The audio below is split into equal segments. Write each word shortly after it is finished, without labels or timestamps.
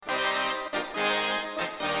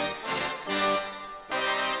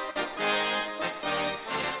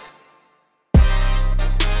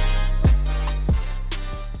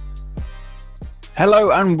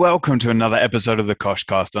Hello and welcome to another episode of the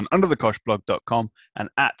Koshcast on underthekoshblog.com and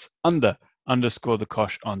at under_the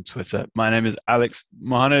Kosh on Twitter. My name is Alex.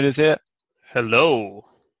 Mohamed is here. Hello.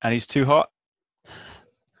 And he's too hot.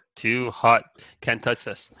 Too hot. Can't touch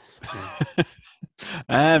this.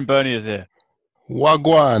 And Bernie is here.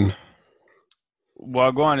 Wagwan.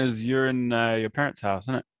 Wagwan is you're in your parents' house,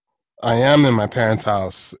 isn't it? I am in my parents'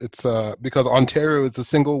 house. It's because Ontario is the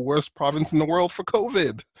single worst province in the world for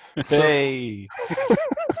COVID. Hey.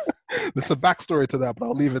 There's a backstory to that, but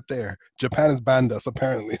I'll leave it there. Japan has banned us,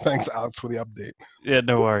 apparently. Thanks, Alex, for the update. Yeah,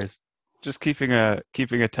 no worries. Just keeping a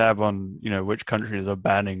tab on, which countries are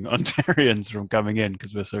banning Ontarians from coming in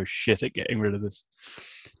because we're so shit at getting rid of this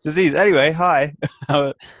disease. Anyway, hi.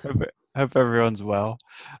 Hope everyone's well.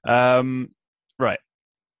 Right.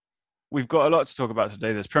 We've got a lot to talk about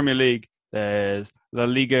today. There's Premier League, there's La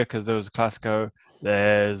Liga because there was a Clasico,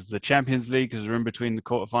 there's the Champions League because we're in between the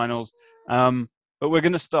quarterfinals. But we're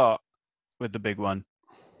going to start with the big one.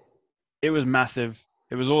 It was massive.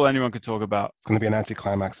 It was all anyone could talk about. It's going to be an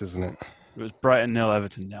anticlimax, isn't it? It was Brighton 0,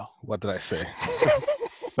 Everton 0. What did I say?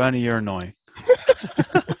 Bernie, you're annoying.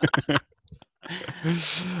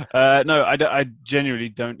 No, I genuinely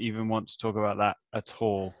don't even want to talk about that at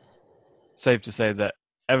all. Safe to say that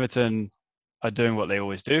Everton are doing what they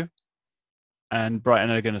always do, and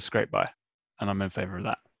Brighton are going to scrape by, and I'm in favour of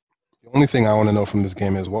that. The only thing I want to know from this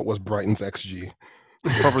game is what was Brighton's XG?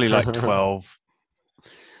 Probably like 12.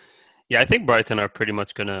 Yeah, I think Brighton are pretty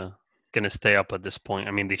much gonna stay up at this point.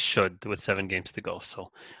 I mean, they should with 7 games to go. So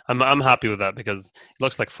I'm happy with that because it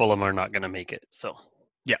looks like Fulham are not gonna make it. So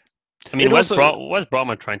yeah, I mean, West Brom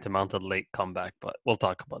are trying to mount a late comeback, but we'll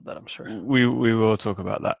talk about that, I'm sure. We will talk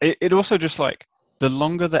about that. It also just like the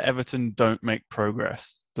longer that Everton don't make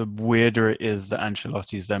progress, the weirder it is that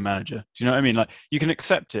Ancelotti is their manager. Do you know what I mean? Like you can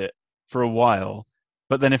accept it for a while,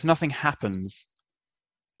 but then if nothing happens,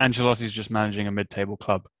 Ancelotti's just managing a mid-table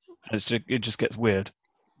club. It just gets weird.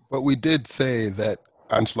 But we did say that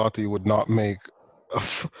Ancelotti would not make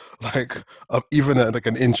even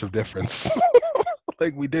an inch of difference.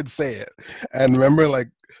 Like we did say it, and remember, like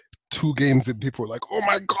 2 games that people were like, "Oh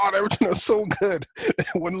my God, Everton are so good."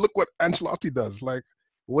 When look what Ancelotti does. Like,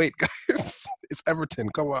 wait, guys, it's Everton.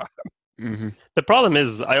 Come on. Mm-hmm. The problem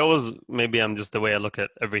is, I'm just the way I look at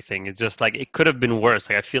everything. It's just like it could have been worse.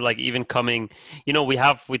 Like I feel like even coming, we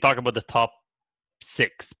talk about the top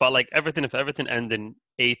 6, but like Everton, if Everton end in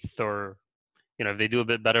 8th or, if they do a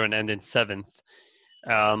bit better and end in 7th,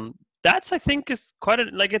 that's I think is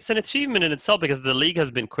it's an achievement in itself because the league has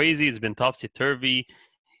been crazy. It's been topsy-turvy.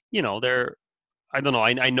 I don't know.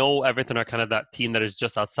 I know Everton are kind of that team that is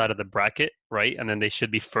just outside of the bracket, right? And then they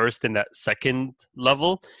should be first in that second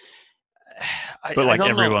level. But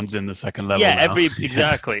everyone's in the second level. Yeah, now.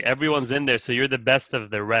 Exactly. Everyone's in there, so you're the best of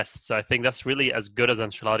the rest. So I think that's really as good as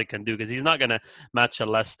Ancelotti can do because he's not going to match a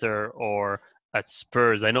Leicester or at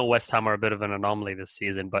Spurs. I know West Ham are a bit of an anomaly this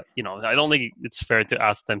season, but I don't think it's fair to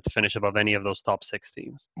ask them to finish above any of those top 6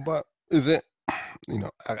 teams. But is it?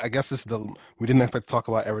 I guess this is we didn't expect to talk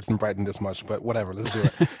about Everton Brighton this much, but whatever, let's do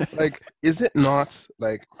it. Is it not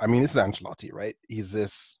this is Ancelotti, right? He's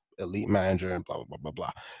this elite manager and blah blah blah blah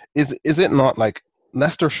blah. Is it not like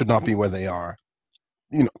Leicester should not be where they are?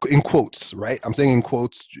 In quotes, right? I'm saying in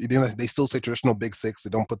quotes. They still say traditional big 6. They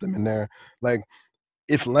don't put them in there. Like,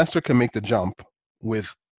 if Leicester can make the jump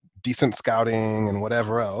with decent scouting and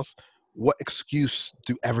whatever else, what excuse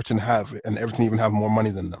do Everton have? And Everton even have more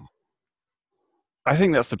money than them? I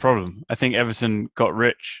think that's the problem. I think Everton got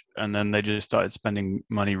rich and then they just started spending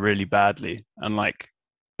money really badly. And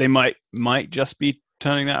they might just be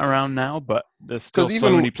turning that around now, but there's still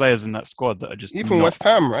so many players in that squad that are just West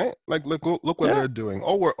Ham, right? Like look what they're doing.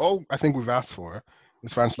 All I think we've asked for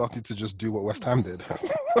is for Ancelotti to just do what West Ham did.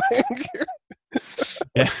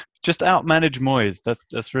 Yeah, just outmanage Moyes.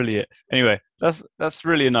 That's really it. Anyway, that's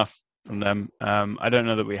really enough from them. I don't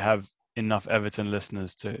know that we have enough Everton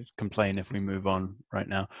listeners to complain if we move on right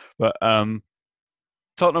now. But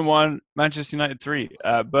Tottenham 1, Manchester United 3.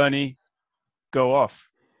 Bernie, go off.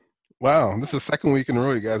 Wow, this is the second week in a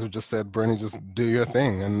row you guys have just said, Bernie, just do your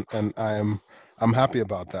thing, and I'm happy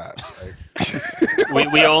about that.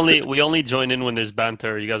 we only join in when there's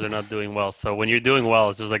banter. You guys are not doing well, so when you're doing well,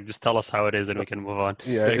 it's just tell us how it is and we can move on.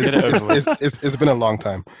 Yeah, it's been a long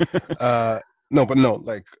time.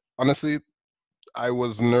 Honestly, I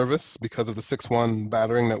was nervous because of the 6-1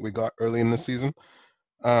 battering that we got early in the season.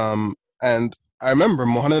 And I remember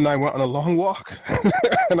Mohamed and I went on a long walk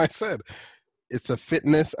and I said, it's a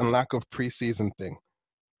fitness and lack of preseason thing.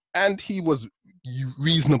 And he was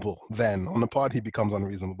reasonable then. On the pod, he becomes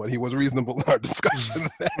unreasonable, but he was reasonable in our discussion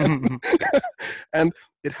then. And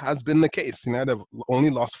it has been the case. United have only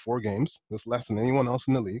lost 4 games. That's less than anyone else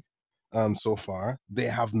in the league so far. They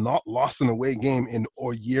have not lost an away game in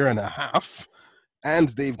a year and a half, and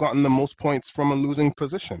they've gotten the most points from a losing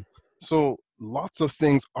position. So lots of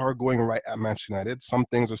things are going right at Manchester United. Some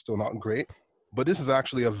things are still not great, but this is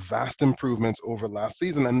actually a vast improvement over last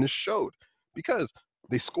season, and this showed because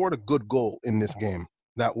they scored a good goal in this game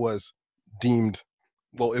that was deemed,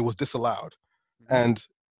 well, it was disallowed. And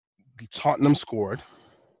Tottenham scored,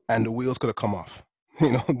 and the wheels could have come off.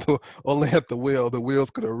 Only at the wheels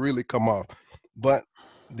could have really come off. But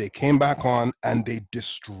they came back on, and they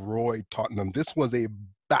destroyed Tottenham. This was a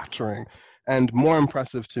battering, and more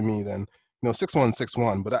impressive to me than, 6-1,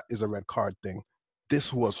 6-1, but that is a red card thing.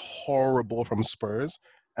 This was horrible from Spurs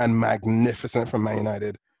and magnificent from Man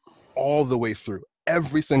United all the way through.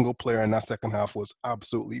 Every single player in that second half was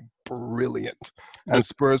absolutely brilliant, and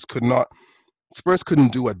Spurs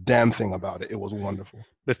couldn't do a damn thing about it. It was wonderful.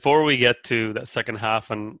 Before we get to that second half,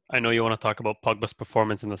 and I know you want to talk about Pogba's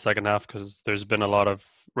performance in the second half because there's been a lot of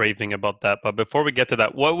raving about that. But before we get to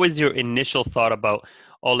that, what was your initial thought about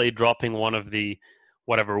Ole dropping one of the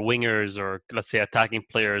wingers or let's say attacking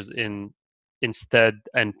players instead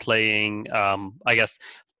and playing, I guess,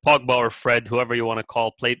 Pogba or Fred, whoever you want to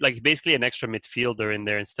call, played like basically an extra midfielder in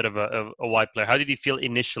there instead of a wide player? How did you feel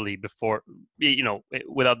initially before,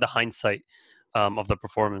 without the hindsight of the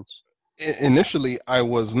performance? Initially, I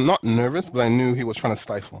was not nervous, but I knew he was trying to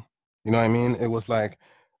stifle. You know what I mean? It was like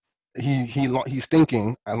he's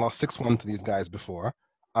thinking, I lost 6-1 to these guys before.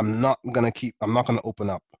 I'm not gonna open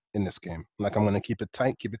up in this game. Like, I'm gonna keep it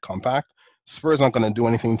tight, keep it compact. Spurs aren't gonna do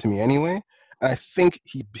anything to me anyway. And I think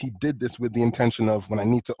he did this with the intention of, when I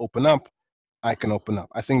need to open up, I can open up.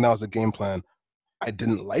 I think that was a game plan. I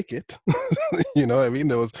didn't like it. You know what I mean?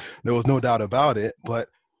 There was no doubt about it. But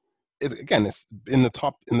it's in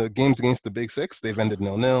the games against the Big Six, they've ended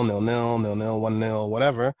 0-0, 0-0, 0-0, 1-0,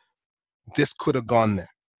 whatever. This could have gone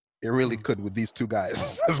there. It really could with these two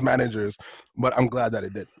guys as managers. But I'm glad that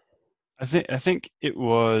it did. I think it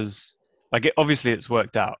was like obviously it's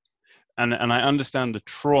worked out. And I understand the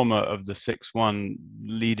trauma of the 6-1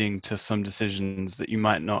 leading to some decisions that you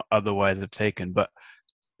might not otherwise have taken. But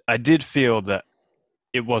I did feel that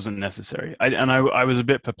it wasn't necessary. I was a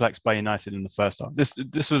bit perplexed by United in the first half.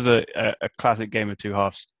 This was a classic game of two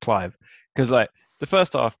halves, Clive. Because like the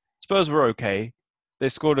first half, Spurs were okay. They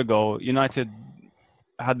scored a goal. United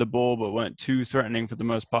had the ball but weren't too threatening for the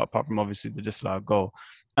most part, apart from obviously the disallowed goal.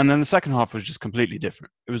 And then the second half was just completely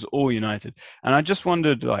different. It was all United. And I just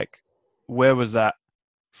wondered, like, where was that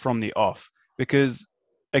from the off? Because,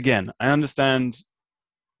 again, I understand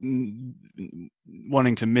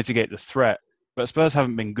wanting to mitigate the threat, but Spurs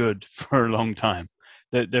haven't been good for a long time.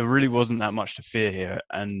 There really wasn't that much to fear here,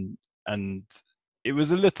 and it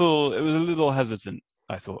was a little hesitant,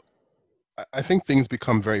 I thought. I think things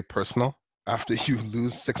become very personal after you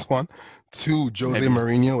lose 6-1 to Jose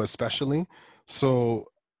Mourinho especially. So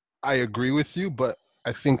I agree with you, but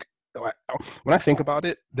I think when I think about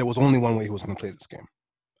it, there was only one way he was going to play this game,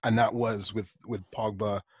 and that was with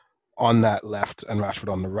Pogba on that left and Rashford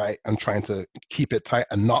on the right, and trying to keep it tight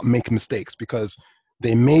and not make mistakes, because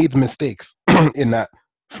they made mistakes in that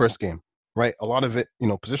first game, right? A lot of it,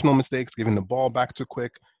 positional mistakes, giving the ball back too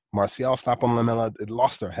quick, Martial slap on Lamela, it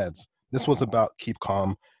lost their heads. This was about keep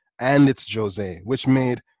calm, and it's Jose, which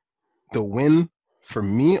made the win for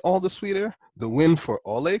me all the sweeter. The win for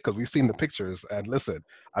Ole, because we've seen the pictures, and listen,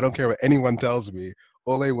 I don't care what anyone tells me,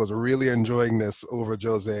 Ole was really enjoying this over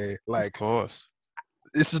Jose. Like, of course.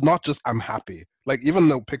 This is not just I'm happy. Like, even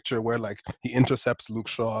the picture where like he intercepts Luke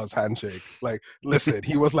Shaw's handshake. Like, listen,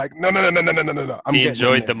 he was like, no. He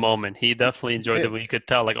enjoyed the moment. He definitely enjoyed it. You could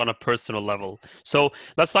tell, like, on a personal level. So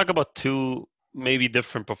let's talk about two maybe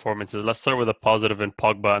different performances. Let's start with a positive in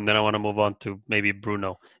Pogba, and then I want to move on to maybe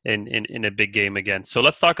Bruno in a big game again. So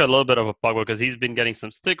let's talk a little bit about Pogba, because he's been getting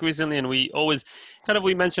some stick recently, and we always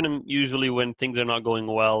we mention him usually when things are not going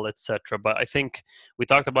well, etc. But I think we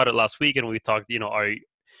talked about it last week, and we talked,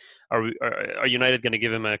 are United going to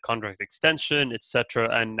give him a contract extension,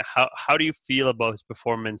 etc.? And how do you feel about his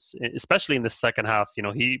performance, especially in the second half?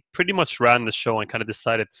 He pretty much ran the show and kind of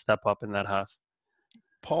decided to step up in that half.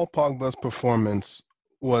 Paul Pogba's performance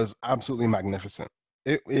was absolutely magnificent.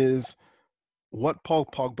 It is what Paul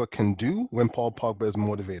Pogba can do when Paul Pogba is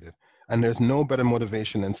motivated. And there's no better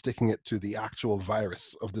motivation than sticking it to the actual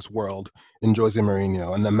virus of this world in Jose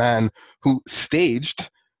Mourinho, and the man who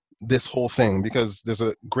staged this whole thing. Because there's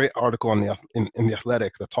a great article in the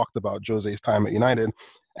Athletic that talked about Jose's time at United,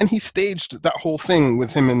 And he staged that whole thing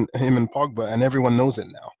with him and Pogba, and everyone knows it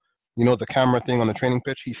now. You know, the camera thing on the training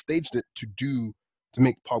pitch, he staged it to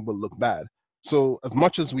make Pogba look bad. So as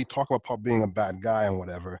much as we talk about Pogba being a bad guy and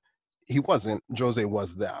whatever, he wasn't. Jose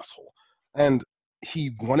was the asshole, and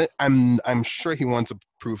he wanted. I'm sure he wanted to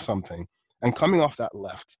prove something. And coming off that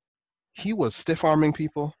left, he was stiff arming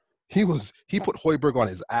people. He put Hoiberg on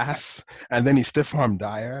his ass, and then he stiff armed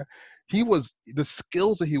Dyer. He was the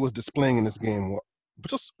skills that he was displaying in this game were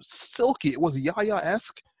just silky. It was Yaya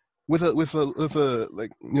esque with a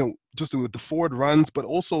like, just with the forward runs, but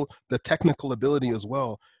also the technical ability as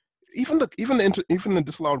well. Even the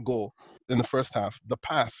disallowed goal in the first half, the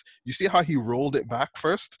pass. You see how he rolled it back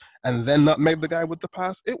first and then nutmegged the guy with the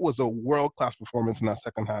pass. It was a world class performance in that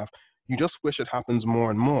second half. You just wish it happens more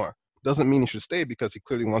and more. Doesn't mean he should stay because he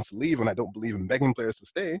clearly wants to leave, and I don't believe in begging players to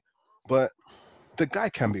stay. But the guy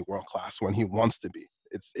can be world class when he wants to be.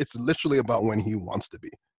 It's literally about when he wants to be.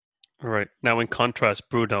 All right. Now, in contrast,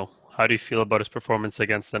 Bruno, how do you feel about his performance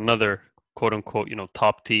against another quote unquote,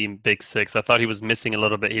 top team, Big Six? I thought he was missing a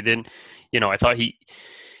little bit. He didn't, I thought he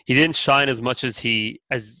didn't shine as much as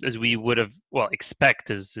as we would have, expect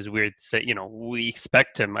is weird to say. We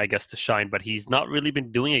expect him, I guess, to shine, but he's not really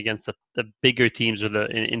been doing against the bigger teams or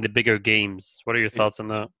in the bigger games. What are your thoughts on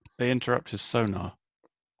that? They interrupt his sonar.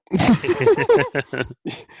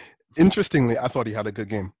 Interestingly, I thought he had a good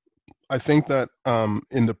game. I think that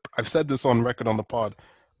I've said this on record on the pod.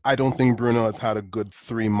 I don't think Bruno has had a good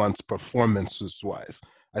 3 months performances wise.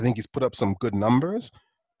 I think he's put up some good numbers.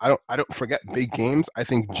 I don't forget big games. I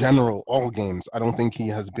think all games. I don't think he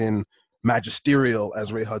has been magisterial,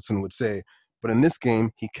 as Ray Hudson would say. But in this game,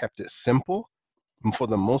 he kept it simple. And for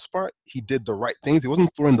the most part, he did the right things. He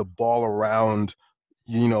wasn't throwing the ball around,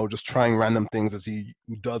 just trying random things as he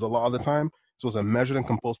does a lot of the time. So it was a measured and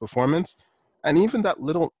composed performance. And even that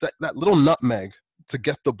little nutmeg to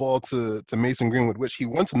get the ball to Mason Greenwood, which he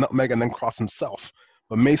went to nutmeg and then cross himself,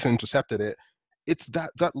 but Mason intercepted it. It's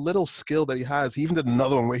that little skill that he has. He even did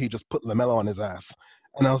another one where he just put Lamela on his ass.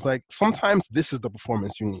 And I was like, sometimes this is the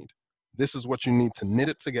performance you need. This is what you need to knit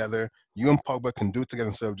it together. You and Pogba can do it together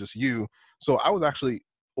instead of just you. So I was actually,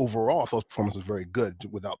 overall, I thought his performance was very good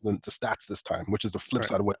without the stats this time, which is the flip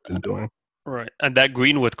side of what he's been doing. Right. And that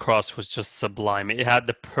Greenwood cross was just sublime. It had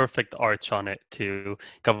the perfect arch on it to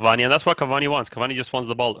Cavani. And that's what Cavani wants. Cavani just wants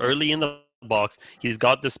the ball early in the box. He's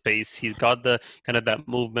got the space. He's got the kind of that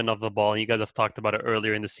movement of the ball. And you guys have talked about it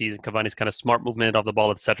earlier in the season. Cavani's kind of smart movement of the ball,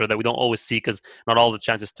 etc., that we don't always see because not all the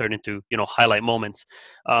chances turn into, highlight moments.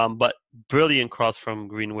 But brilliant cross from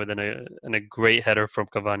Greenwood and a great header from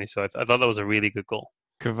Cavani. So I thought that was a really good goal.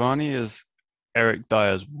 Cavani is Eric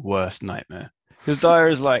Dyer's worst nightmare. Because Dyer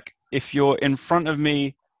is like, if you're in front of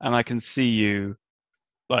me and I can see you,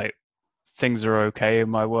 like, things are okay in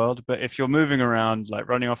my world. But if you're moving around, like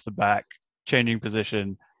running off the back, changing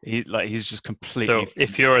position, he's just completely. So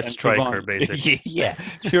if you're a striker, basically. Yeah.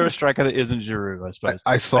 If you're a striker that isn't Giroud, I suppose.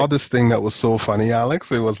 I saw this thing that was so funny, Alex.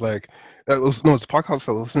 It was like, it's a podcast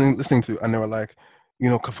I was listening to, and they were like,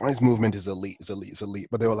 Cavani's movement is elite.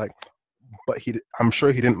 But they were like, I'm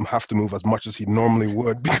sure he didn't have to move as much as he normally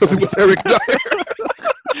would because it was Eric Dyer.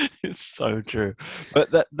 It's so true.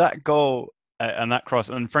 But that goal and that cross,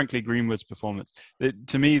 and frankly Greenwood's performance,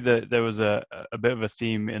 to me there was a bit of a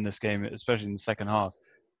theme in this game, especially in the second half,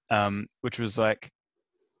 which was like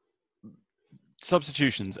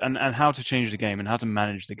substitutions and how to change the game and how to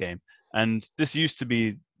manage the game. And this used to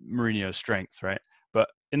be Mourinho's strength, right? But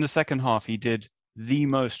in the second half, he did the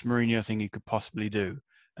most Mourinho thing he could possibly do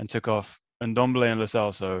and took off Ndombele and Lo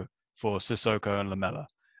Celso for Sissoko and Lamela.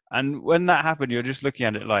 And when that happened, you're just looking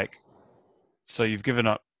at it like, so you've given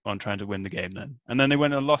up on trying to win the game then. And then they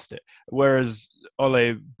went and lost it. Whereas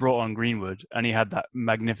Ole brought on Greenwood and he had that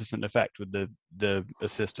magnificent effect with the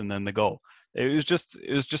assist and then the goal. It was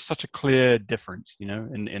just such a clear difference,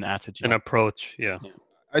 in attitude. An approach, yeah.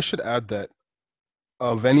 I should add that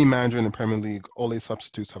of any manager in the Premier League, Ole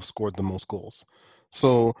substitutes have scored the most goals.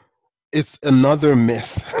 So it's another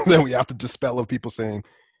myth that we have to dispel of people saying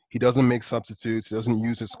he doesn't make substitutes, he doesn't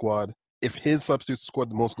use his squad. If his substitutes scored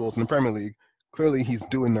the most goals in the Premier League, clearly he's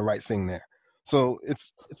doing the right thing there. So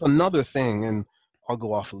it's another thing, and I'll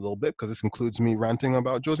go off a little bit because this includes me ranting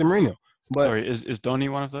about Jose Mourinho. But sorry, is Donny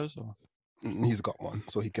one of those? Or? He's got one,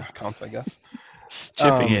 so he counts, I guess.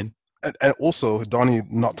 Chipping in. And also, Donny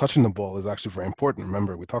not touching the ball is actually very important.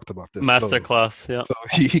 Remember, we talked about this. Masterclass, yeah. So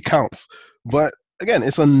he counts. But again,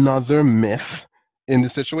 it's another myth in the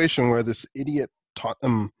situation where this idiot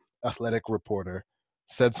Tottenham athletic reporter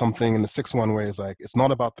said something in the 6-1 where he's like, it's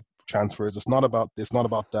not about the transfers, it's not about this, not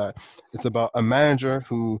about that. It's about a manager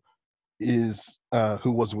who is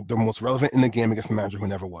who was the most relevant in the game against the manager who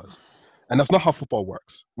never was. And that's not how football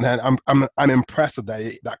works. And I'm impressed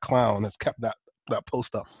that that clown has kept that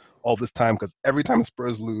post up all this time, because every time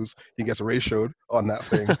Spurs lose, he gets ratioed on that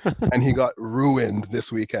thing, and he got ruined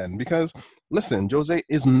this weekend. Because listen, Jose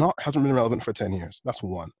hasn't been relevant for 10 years. That's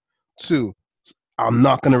one. Two,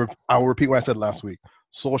 I'll repeat what I said last week.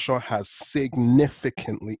 Solskjaer has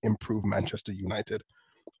significantly improved Manchester United.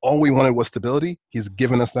 All we wanted was stability. He's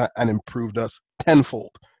given us that and improved us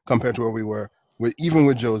tenfold compared to where we were even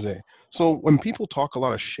with Jose. So when people talk a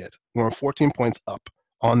lot of shit, we're 14 points up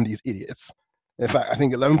on these idiots. In fact, I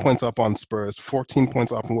think 11 points up on Spurs, 14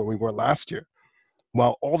 points up from where we were last year.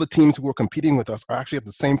 While all the teams who were competing with us are actually at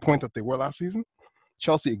the same point that they were last season.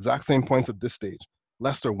 Chelsea, exact same points at this stage.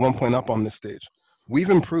 Leicester, 1 point up on this stage. We've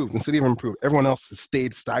improved, and City have improved. Everyone else has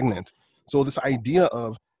stayed stagnant. So this idea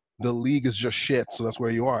of the league is just shit, so that's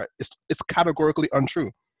where you are, it's categorically untrue.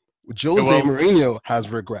 Jose Mourinho has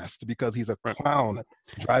regressed because he's a clown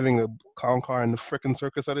driving the clown car in the frickin'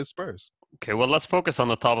 circus at his Spurs. Okay, well, let's focus on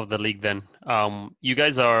the top of the league then. You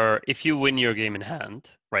guys are, if you win your game in hand,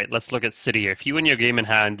 right, let's look at City here. If you win your game in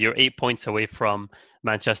hand, you're 8 points away from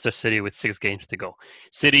Manchester City with 6 games to go.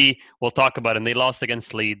 City, we'll talk about it, and they lost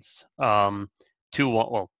against Leeds 2-1.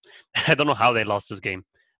 Well, I don't know how they lost this game.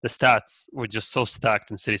 The stats were just so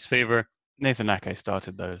stacked in City's favor. Nathan Ake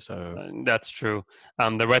started though, so that's true.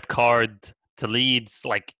 The red card to Leeds,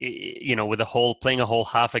 like, you know, with playing a whole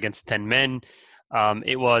half against 10 men,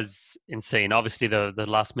 it was insane. Obviously, the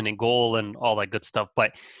last minute goal and all that good stuff.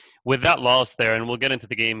 But with that loss there, and we'll get into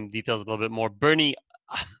the game details a little bit more. Bernie,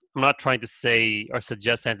 I'm not trying to say or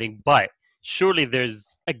suggest anything, but surely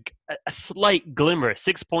there's a slight glimmer.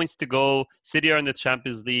 6 points to go. City are in the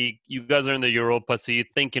Champions League. You guys are in the Europa, so you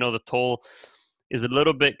think, you know, the toll is a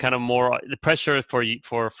little bit kind of more, the pressure for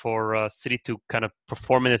City to kind of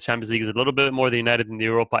perform in the Champions League is a little bit more than United in the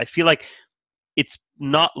Europa. I feel like it's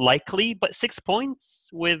not likely, but 8 points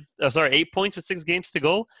with 6 games to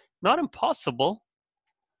go, not impossible.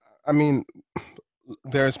 I mean,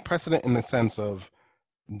 there's precedent in the sense of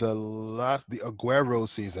the Aguero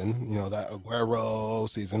season, you know, that Aguero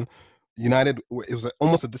season, United, it was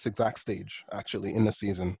almost at this exact stage, actually, in the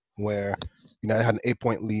season where United had an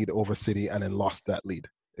 8-point lead over City and then lost that lead.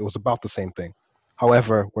 It was about the same thing.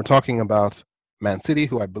 However, we're talking about Man City,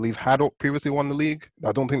 who I believe had previously won the league.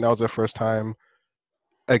 I don't think that was their first time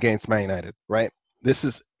against Man United, right? This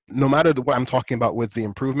is, no matter what I'm talking about with the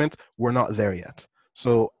improvement, we're not there yet.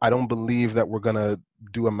 So I don't believe that we're going to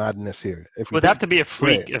do a madness here. It would have to be a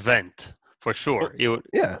freak event, for sure.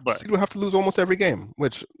 But City would have to lose almost every game,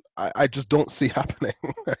 which I just don't see happening.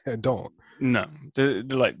 I don't. No,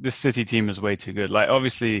 the City team is way too good. Like,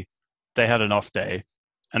 obviously, they had an off day,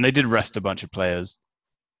 and they did rest a bunch of players.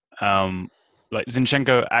 Like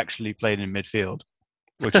Zinchenko actually played in midfield,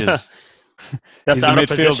 which is that's out of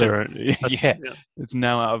position. Yeah, it's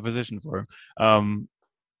now out of position for him.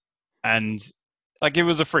 And like, it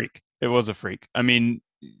was a freak. It was a freak. I mean,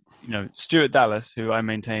 you know, Stuart Dallas, who I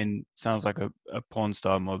maintain sounds like a porn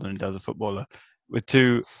star more than he does a footballer, with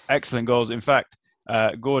 2 excellent goals. In fact,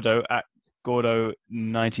 Gordo at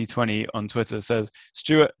Gordo9020 on Twitter says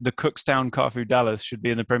Stuart, the Cookstown Carfu Dallas should be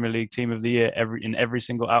in the Premier League Team of the Year in every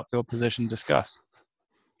single outfield position discussed.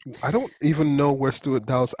 I don't even know where Stuart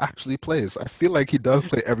Dallas actually plays. I feel like he does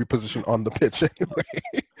play every position on the pitch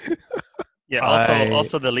anyway. Yeah,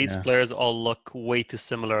 also the Leeds players all look way too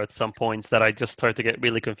similar at some points that I just start to get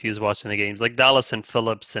really confused watching the games. Like Dallas and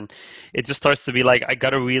Phillips, and it just starts to be like, I got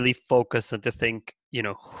to really focus and to think, you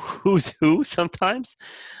know, who's who sometimes.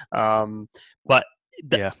 But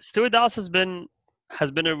Stuart Dallas has been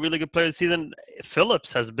a really good player this season.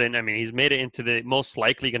 Phillips has been, I mean, he's made it into the most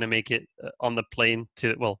likely going to make it on the plane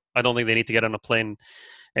to, well, I don't think they need to get on a plane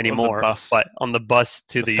anymore, but on the bus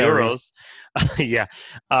to the Euros. Yeah.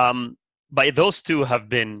 But those two have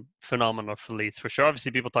been phenomenal for Leeds, for sure.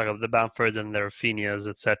 Obviously, people talk about the Bamfords and the Rafinhas,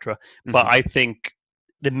 etc. But I think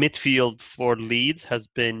the midfield for Leeds has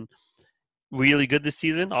been really good this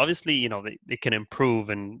season. Obviously, you know, they can improve,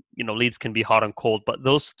 and, you know, Leeds can be hot and cold. But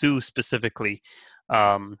those two specifically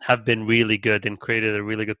have been really good and created a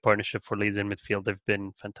really good partnership for Leeds in midfield. They've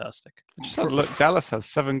been fantastic. Look, Dallas has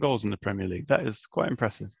 7 goals in the Premier League. That is quite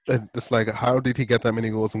impressive. It's like, how did he get that many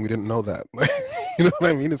goals and we didn't know that? You know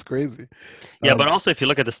what I mean? It's crazy. Yeah, but also if you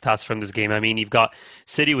look at the stats from this game, I mean, you've got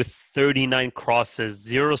City with 39 crosses,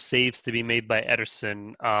 0 saves to be made by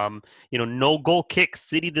Ederson. You know, no goal kicks.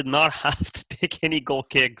 City did not have to take any goal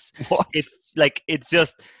kicks. What? It's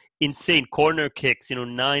just insane. Corner kicks, you know,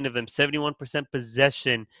 9 of them, 71%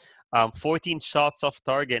 possession. 14 shots off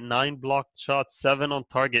target, 9 blocked shots, 7 on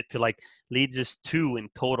target to like Leeds is 2 in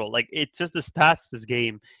total. Like it's just the stats this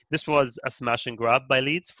game. This was a smash and grab by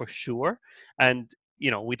Leeds for sure. And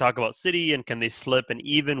we talk about City and can they slip, and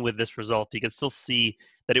even with this result, you can still see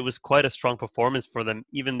that it was quite a strong performance for them,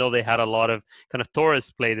 even though they had a lot of kind of Torres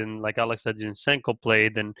played and like Alex said, Zinchenko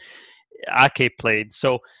played and Ake played.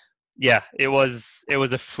 So yeah, it was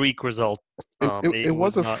a freak result. It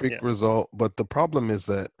was a not, freak result, but the problem is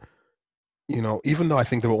that, even though I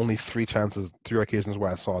think there were only 3 occasions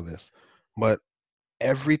where I saw this, but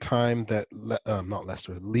every time that not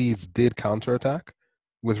Leicester, Leeds did counterattack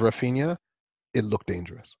with Rafinha, it looked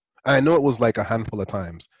dangerous. And I know it was like a handful of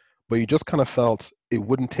times, but you just kind of felt it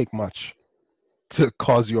wouldn't take much to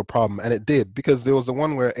cause you a problem, and it did, because there was the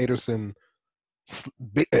one where Ederson,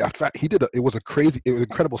 he did it was an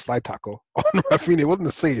incredible slide tackle on Rafinha. It wasn't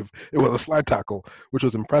a save, it was a slide tackle, which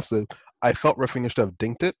was impressive. I felt Rafinha should have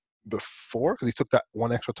dinked it before, because he took that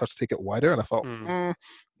one extra touch to take it wider, and I thought,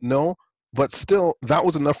 no, but still, that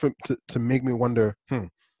was enough to make me wonder,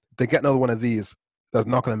 they get another one of these, that's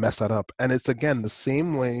not going to mess that up. And it's, again, the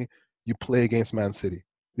same way you play against Man City.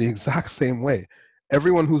 The exact same way.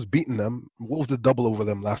 Everyone who's beaten them, Wolves did double over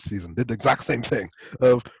them last season, did the exact same thing.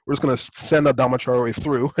 Of, we're just going to send Adama Traore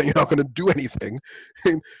through, and you're not going to do anything.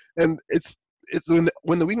 And it's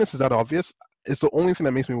when the weakness is that obvious, it's the only thing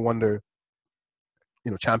that makes me wonder,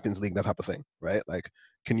 Champions League, that type of thing, right? Like,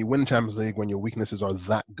 can you win Champions League when your weaknesses are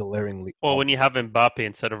that glaringly obvious? When you have Mbappe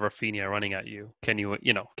instead of Rafinha running at you, can you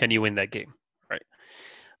win that game? Right.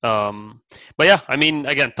 But yeah, I mean,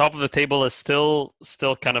 again, top of the table is still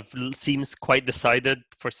kind of seems quite decided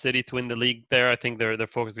for City to win the league there. I think their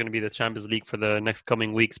focus is going to be the Champions League for the next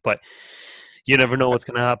coming weeks, but you never know what's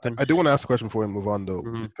going to happen. I do want to ask a question before we move on, though,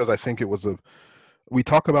 because I think it was we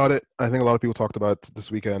talk about it. I think a lot of people talked about it this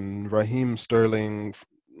weekend. Raheem Sterling,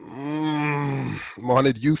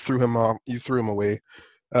 Mohamed, you threw him away.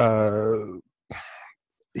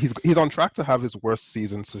 He's on track to have his worst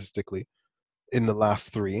season statistically in the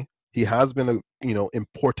last 3. He has been a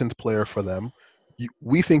important player for them.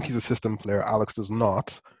 We think he's a system player. Alex does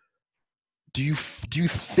not. Do you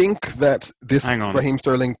think that this Raheem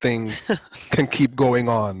Sterling thing can keep going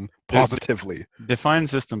on positively? Define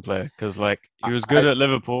system player, because he was good at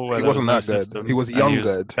Liverpool. Where he wasn't that good. System, he was young, he was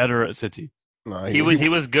good. Better at City. No, he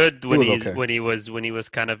was good when he was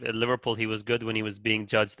kind of at Liverpool. He was good when he was being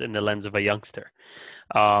judged in the lens of a youngster,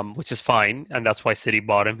 which is fine, and that's why City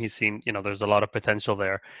bought him. He seemed, there's a lot of potential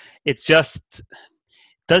there. It's just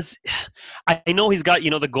I know he's got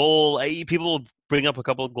the goal. People bring up a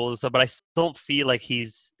couple of goals and stuff, but I don't feel like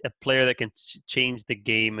he's a player that can change the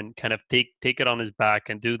game and kind of take it on his back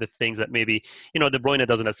and do the things that maybe De Bruyne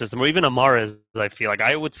does in that system, or even Mahrez. I feel like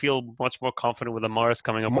I would feel much more confident with Mahrez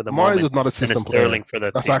coming up with a Mahrez is not a system player. For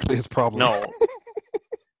that That's team. actually his problem. No.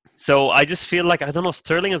 So I just feel like, I don't know,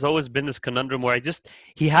 Sterling has always been this conundrum where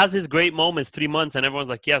he has his great moments, 3 months, and everyone's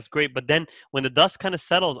like, yes, great. But then when the dust kind of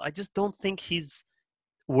settles, I just don't think he's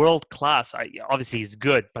world class. Obviously he's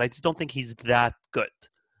good, but I just don't think he's that good.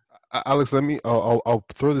 Alex, I'll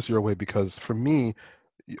throw this your way, because for me,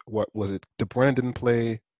 what was it? De Bruyne didn't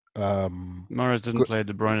play. Mahrez didn't play.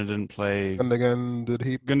 De Bruyne didn't play. Gundogan, did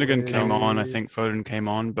he? Gundogan came on. I think Foden came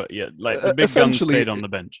on, but yeah, the big guns stayed on the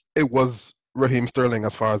bench. It was Raheem Sterling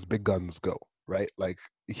as far as big guns go, right? Like,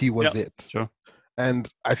 he was it. Sure. And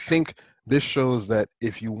I think this shows that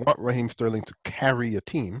if you want Raheem Sterling to carry a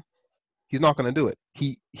team, he's not going to do it.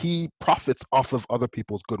 He profits off of other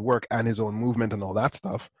people's good work and his own movement and all that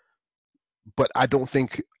stuff. But I don't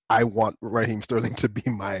think I want Raheem Sterling to be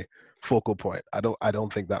my focal point. I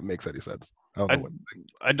don't think that makes any sense.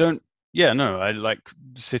 I don't. Yeah, no. I like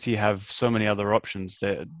City have so many other options.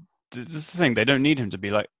 This is the thing. They don't need him to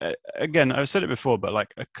be like. Again, I've said it before, but like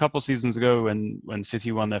a couple seasons ago, when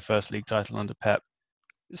City won their first league title under Pep,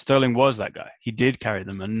 Sterling was that guy. He did carry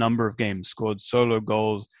them a number of games, scored solo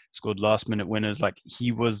goals, scored last-minute winners. Like,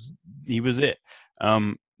 he was it.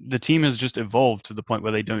 The team has just evolved to the point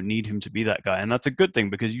where they don't need him to be that guy, and that's a good thing,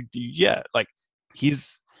 because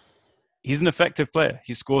he's an effective player.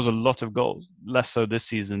 He scores a lot of goals, less so this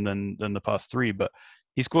season than the past 3, but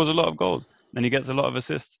he scores a lot of goals and he gets a lot of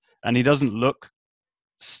assists, and he doesn't look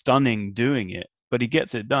stunning doing it, but he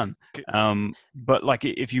gets it done. But like,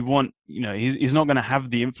 if you want, he's not going to have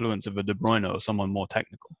the influence of a De Bruyne or someone more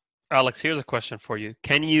technical. Alex, here's a question for you.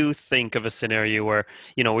 Can you think of a scenario where,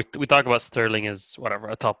 we talk about Sterling as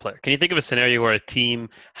a top player. Can you think of a scenario where a team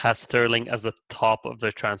has Sterling as the top of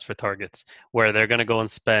their transfer targets, where they're going to go and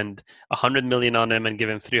spend 100 million on him and give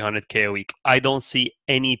him 300K a week? I don't see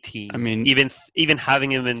any team, even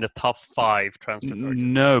having him in the top 5 transfer targets.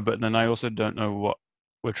 No, but then I also don't know what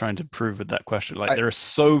we're trying to prove with that question. Like there are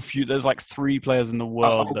so few. There's like 3 players in the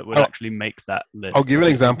world that would actually make that list. I'll give you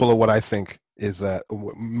an example of what I think is that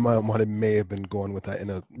what it may have been going with that in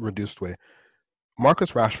a reduced way.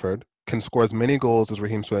 Marcus Rashford can score as many goals as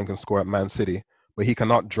Raheem Sterling can score at Man City, but he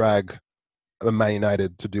cannot drag Man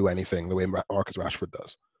United to do anything the way Marcus Rashford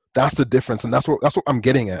does. That's the difference, and that's what I'm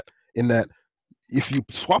getting at. In that, if you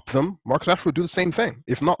swap them, Marcus Rashford would do the same thing,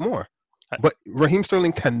 if not more. But Raheem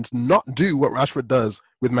Sterling cannot do what Rashford does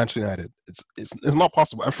with Manchester United. It's not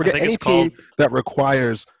possible. And forget any team that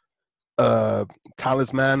requires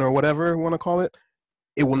talisman or whatever you want to call it.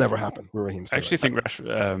 It will never happen with Raheem Sterling. I actually think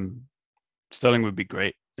Sterling would be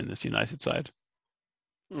great in this United side.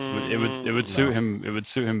 It would suit him. It would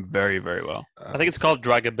suit him very, very well. I think it's called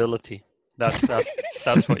dragability. That's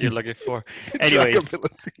what you're looking for. Anyways,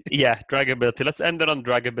 dragability. Yeah, dragability. Let's end it on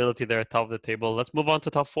dragability there at top of the table. Let's move on to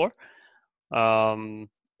top 4.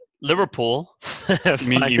 Liverpool.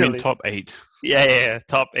 You mean top 8? Yeah,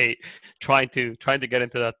 top 8. Trying to get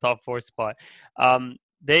into that top 4 spot.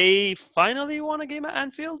 They finally won a game at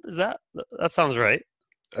Anfield. That sounds right?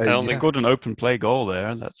 They scored an open play goal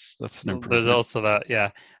there. That's an improvement. There's also that,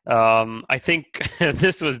 yeah. I think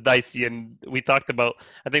this was dicey, and we talked about.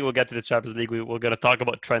 I think we'll get to the Champions League. We're going to talk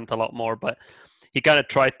about Trent a lot more, but he kind of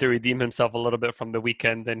tried to redeem himself a little bit from the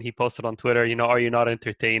weekend, and he posted on Twitter, are you not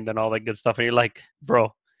entertained and all that good stuff? And you're like,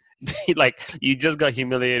 bro, like you just got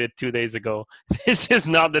humiliated 2 days ago. This is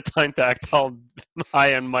not the time to act all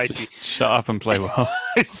high and mighty. Just shut up and play well.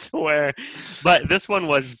 I swear. But this one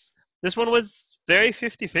was very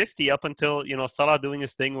 50-50 up until, Salah doing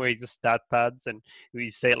his thing where he just stat pads, and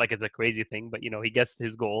we say it like it's a crazy thing, but, he gets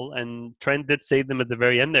his goal, and Trent did save them at the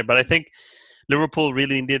very end there. But I think Liverpool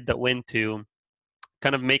really needed that win to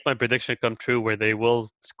kind of make my prediction come true, where they will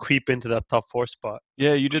creep into that top 4 spot.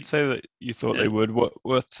 Yeah, you did say that you thought they would. Where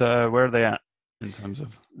are they at in terms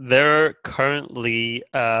of? They're currently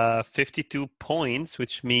 52 points,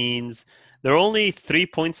 which means they're only 3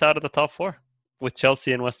 points out of the top 4. With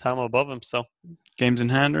Chelsea and West Ham above them. So games in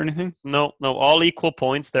hand or anything? No, all equal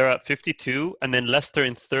points. They're at 52, and then Leicester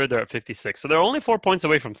in third are at 56. So they're only 4 points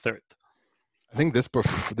away from third. I think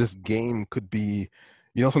this game could be,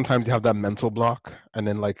 sometimes you have that mental block, and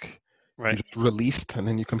then you're just released, and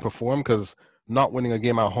then you can perform, because not winning a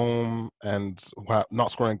game at home and not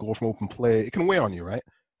scoring a goal from open play, it can weigh on you, right?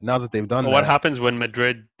 Now that they've done that. What happens when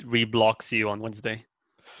Madrid reblocks you on Wednesday?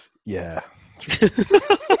 Yeah.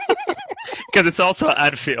 Because it's also at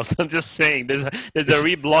Anfield. I'm just saying, there's a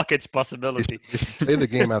reblockage possibility. If you play the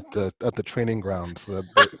game at the training grounds,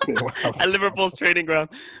 at Liverpool's training ground.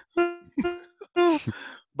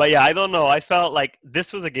 But yeah, I don't know. I felt like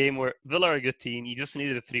this was a game where Villa are a good team. You just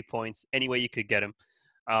needed the 3 points any way you could get them.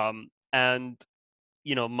 And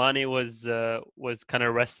Mane was kind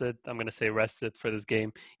of rested. I'm going to say rested for this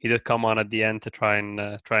game. He did come on at the end to try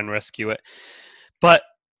and rescue it, but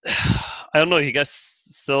I don't know. You guys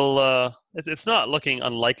still it's not looking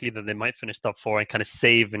unlikely that they might finish top 4 and kind of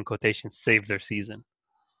save, in quotations, save their season.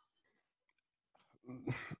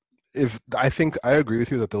 I think I agree with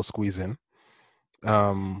you that they'll squeeze in.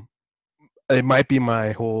 It might be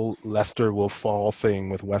my whole Leicester will fall thing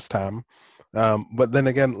with West Ham, but then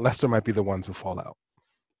again, Leicester might be the ones who fall out.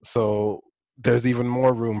 So there's even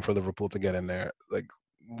more room for Liverpool to get in there. Like,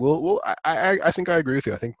 I think I agree with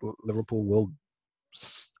you. I think Liverpool will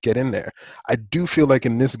get in there. I do feel like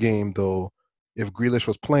in this game, though, if Grealish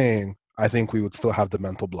was playing, I think we would still have the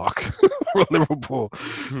mental block for Liverpool,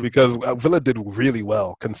 because Villa did really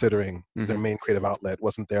well considering their main creative outlet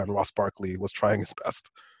wasn't there, and Ross Barkley was trying his best.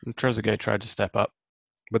 And Trezeguet tried to step up,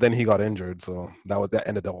 but then he got injured, so that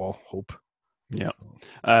ended all hope. Yeah,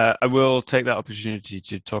 I will take that opportunity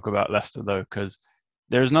to talk about Leicester, though, because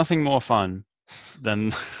there is nothing more fun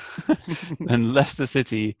than Leicester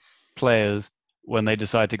City players when they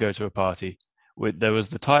decide to go to a party. There was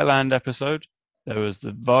the Thailand episode, there was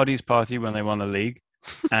the Vardy's party when they won the league,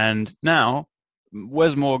 and now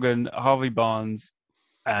Wes Morgan, Harvey Barnes,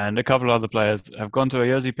 and a couple of other players have gone to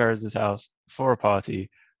Ayoze Perez's house for a party,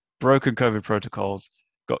 broken COVID protocols,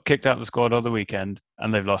 got kicked out of the squad on the weekend,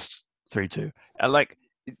 and they've lost 3-2.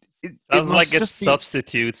 Sounds like it's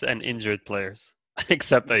substitutes and injured players.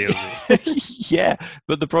 Except Ayoze. Yeah,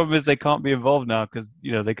 but the problem is they can't be involved now because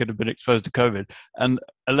they could have been exposed to COVID. And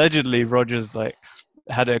allegedly, Rodgers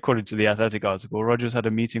according to the Athletic article, Rodgers had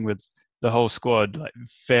a meeting with the whole squad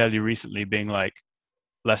fairly recently, being like,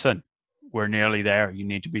 "Listen, we're nearly there. You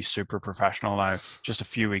need to be super professional now. Just a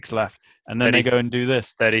few weeks left." And then they go and do this.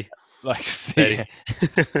 Steady. Steady.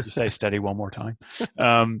 You say steady one more time.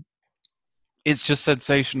 It's just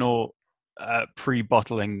sensational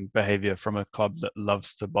pre-bottling behavior from a club that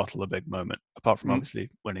loves to bottle a big moment, apart from obviously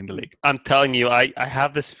winning the league. I'm telling you, I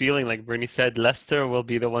have this feeling, like Bernie said, Leicester will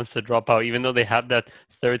be the ones to drop out, even though they had that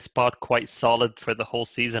third spot quite solid for the whole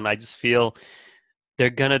season. I just feel they're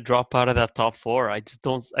gonna drop out of that top four. I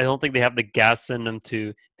don't think they have the gas in them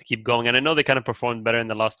to keep going. And I know they kind of performed better in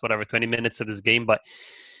the last 20 minutes of this game, but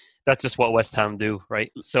that's just what West Ham do,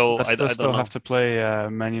 right? So I don't still know. have to play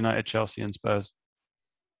Man United, Chelsea, and Spurs.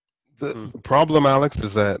 The problem, Alex,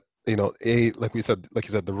 is that like you said,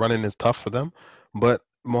 the running is tough for them. But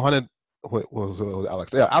Mohamed, what was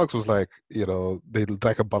Alex? Yeah, Alex was like, they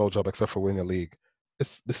like a bottle job except for winning a league.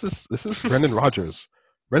 This is Brendan Rodgers.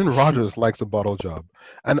 Brendan Rodgers likes a bottle job,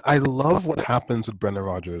 and I love what happens with Brendan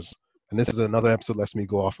Rodgers. And this is another episode lets me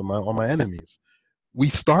go off on my enemies. We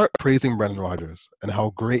start praising Brendan Rodgers and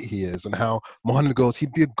how great he is, and how Mohamed goes,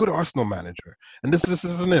 he'd be a good Arsenal manager. And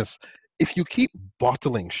this. If you keep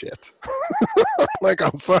bottling shit, like,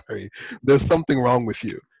 I'm sorry, there's something wrong with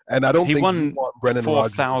you. And I don't think won you want Brendan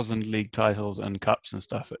Rodgers. 4,000 league titles and cups and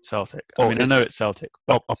stuff at Celtic. I know it's Celtic.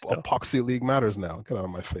 But Epoxy League matters now. Get out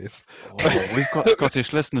of my face. We've got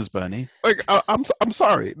Scottish listeners, Bernie. Like, I'm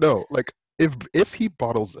sorry. No, like, if he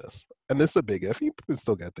bottles this, and this is a big if, he can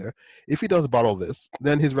still get there. If he does bottle this,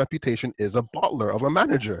 then his reputation is a bottler of a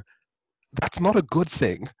manager. That's not a good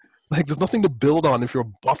thing. Like, there's nothing to build on if you're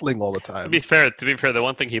bottling all the time. To be fair, the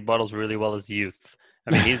one thing he bottles really well is youth.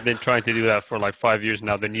 I mean, he's been trying to do that for like 5 years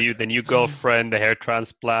now. The new girlfriend, the hair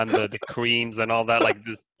transplant, the creams and all that, like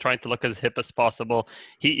trying to look as hip as possible.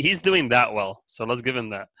 He's doing that well, so let's give him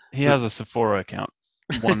that. He has a Sephora account,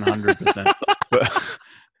 100%. But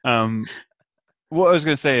what I was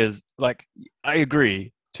going to say is, like, I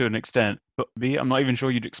agree to an extent, but I'm not even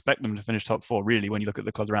sure you'd expect them to finish top four, really, when you look at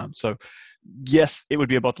the clubs around. So, yes, it would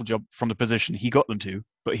be a bottle job from the position he got them to,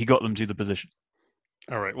 but he got them to the position.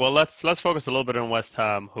 All right. Well, let's focus a little bit on West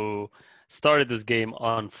Ham, who started this game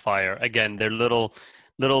on fire. Again, they're little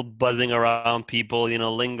buzzing around people.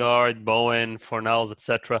 Lingard, Bowen, Fornals,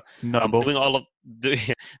 etc. Doing all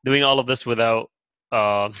of this without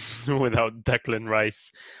without Declan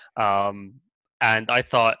Rice. And I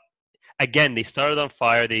thought, again, they started on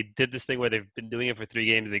fire. They did this thing where they've been doing it for 3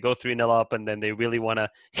 games. They go 3-0 up, and then they really want to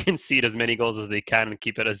concede as many goals as they can and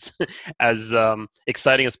keep it as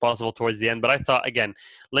exciting as possible towards the end. But I thought, again,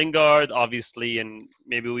 Lingard, obviously, and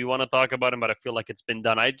maybe we want to talk about him, but I feel like it's been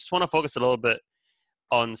done. I just want to focus a little bit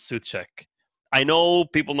on Souček. I know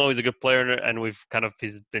people know he's a good player, and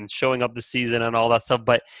he's been showing up this season and all that stuff,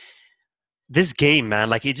 but this game, man,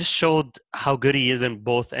 like, he just showed how good he is in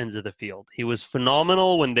both ends of the field. He was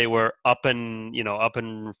phenomenal when they were up and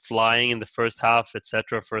flying in the first half,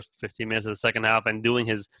 etc. First 15 minutes of the second half, and doing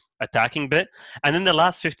his attacking bit. And then the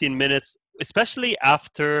last 15 minutes, especially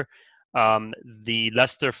after the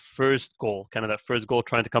Leicester first goal, kind of that first goal,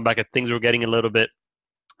 trying to come back, and things were getting a little bit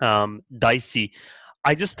dicey.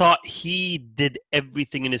 I just thought he did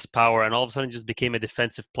everything in his power, and all of a sudden just became a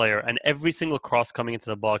defensive player. And every single cross coming into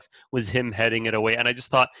the box was him heading it away. And I just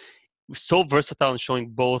thought he was so versatile and showing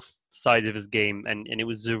both sides of his game, and it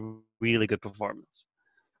was a really good performance.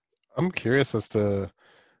 I'm curious as to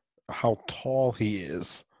how tall he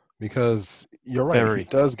is, because you're right. He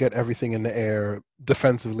does get everything in the air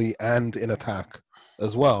defensively and in attack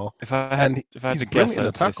as well. If I had to guess,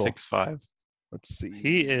 I'd say 6'5". Let's see.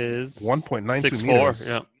 He is 1.92 meters. 6'4".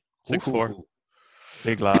 Yeah, 6'4".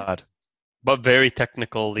 Big lad, but very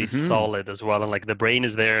technically solid as well. And like, the brain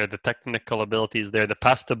is there, the technical ability is there. The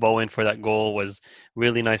pass to Bowen for that goal was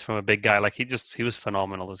really nice from a big guy. Like, he was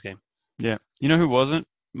phenomenal this game. Yeah, you know who wasn't?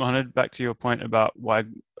 Mohamed, back to your point about why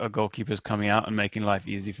a goalkeeper's coming out and making life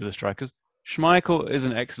easy for the strikers. Schmeichel is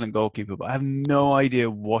an excellent goalkeeper, but I have no idea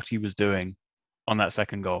what he was doing on that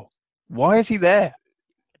second goal. Why is he there?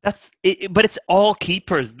 That's it, but it's all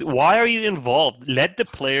keepers. Why are you involved? Let the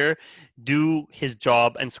player do his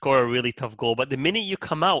job and score a really tough goal. But the minute you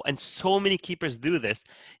come out, and so many keepers do this,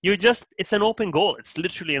 it's an open goal. It's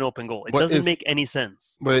literally an open goal. It doesn't make any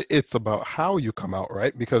sense. But it's about how you come out,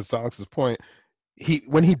 right? Because to Alex's point,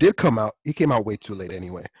 when he did come out, he came out way too late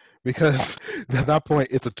anyway. Because at that point,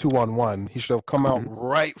 it's a 2-on-1. He should have come out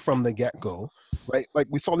right from the get-go, right? Like,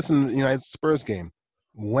 we saw this in the United Spurs game.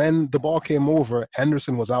 When the ball came over,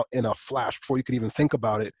 Henderson was out in a flash. Before you could even think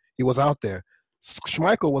about it, he was out there.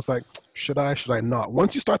 Schmeichel was like, should I not?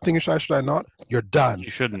 Once you start thinking, should I not? You're done. You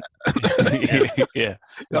shouldn't. Yeah.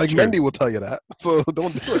 Like, true. Mendy will tell you that. So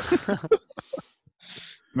don't do it.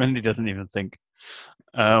 Mendy doesn't even think.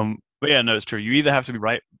 But yeah, no, it's true. You either have to be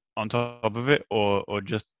right on top of it or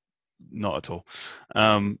just not at all.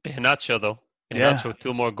 Iheanacho, though. Iheanacho,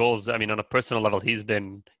 2 more goals. I mean, on a personal level, he's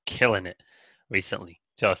been killing it recently.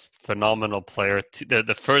 just phenomenal player.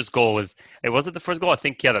 The first goal was it the first goal? I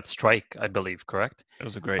think that strike, I believe, correct? It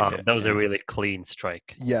was a great hit. That was a really clean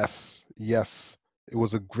strike. Yes. It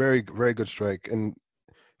was a very, very good strike. And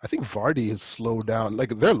I think Vardy has slowed down.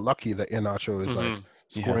 Like, they're lucky that Iheanacho is like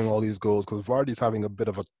scoring all these goals, because Vardy's having a bit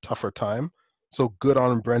of a tougher time. So good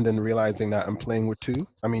on Brendan realizing that and playing with two.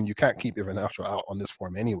 I mean, you can't keep Iheanacho out on this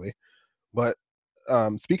form anyway. But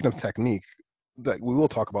speaking of technique, like, we will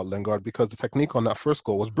talk about Lingard, because the technique on that first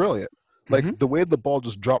goal was brilliant. Like, the way the ball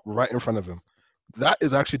just dropped right in front of him. That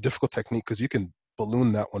is actually difficult technique, because you can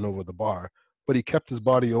balloon that one over the bar. But he kept his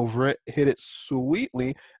body over it, hit it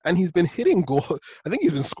sweetly, and he's been hitting goals. I think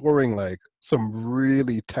he's been scoring like some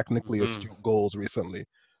really technically astute goals recently.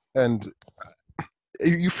 And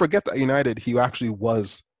you forget that United, he actually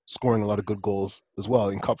was scoring a lot of good goals as well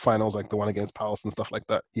in cup finals, like the one against Palace and stuff like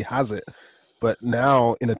that. He has it. But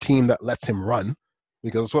now in a team that lets him run,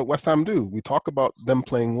 because it's what West Ham do. We talk about them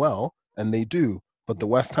playing well, and they do. But the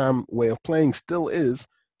West Ham way of playing still is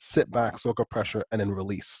sit back, soak up pressure, and then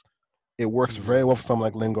release. It works very well for someone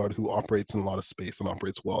like Lingard, who operates in a lot of space and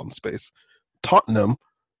operates well in space. Tottenham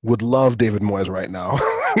would love David Moyes right now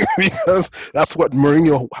because that's what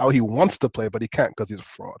Mourinho, how he wants to play, but he can't because he's a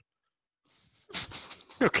fraud.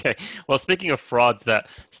 Okay. Well, speaking of frauds that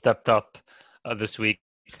stepped up this week,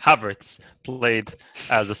 Havertz played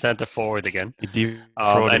as a center forward again. He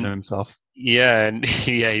defrauded himself. Yeah, and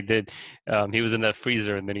he did. He was in that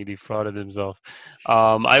freezer, and then he defrauded himself.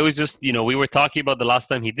 I was just, we were talking about the last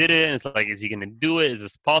time he did it, and it's like, is he going to do it? Is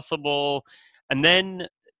this possible? And then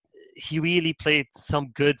he really played some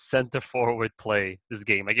good center forward play this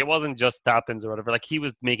game. Like, it wasn't just tap-ins or whatever. Like, he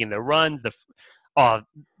was making the runs.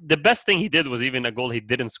 The best thing he did was even a goal he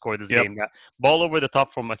didn't score this game. That ball over the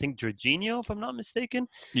top from, I think, Jorginho, if I'm not mistaken.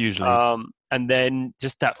 Usually. And then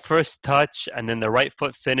just that first touch, and then the right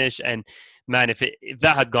foot finish. And man, if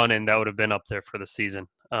that had gone in, that would have been up there for the season.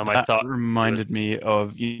 I thought reminded me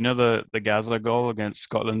of the Gazza goal against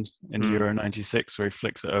Scotland in Euro '96, where he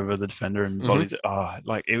flicks it over the defender and volleys it.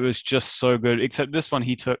 Like, it was just so good. Except this one,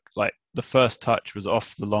 he took, like, the first touch was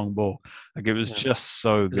off the long ball. Like, it was just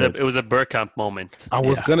so good. It was a Bergkamp moment. I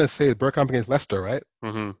was gonna say Bergkamp against Leicester, right?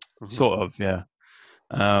 Sort of, yeah.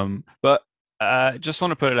 But just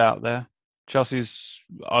want to put it out there: Chelsea's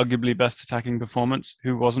arguably best attacking performance.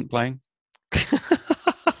 Who wasn't playing?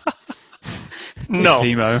 No,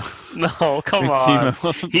 Timo. No, come on. Timo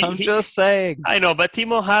wasn't. I'm just saying. I know, but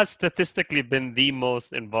Timo has statistically been the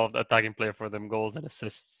most involved attacking player for them goals and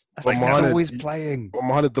assists. But he's always playing.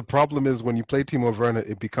 Mohamed, the problem is when you play Timo Werner,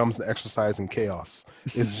 it becomes an exercise in chaos.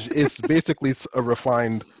 It's basically a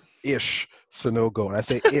refined-ish Sanogo, and I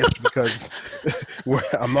say ish because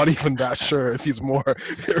I'm not even that sure if he's more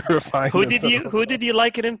refined. Who did you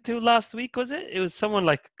liken him to last week? Was it? It was someone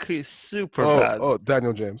like super bad. Oh,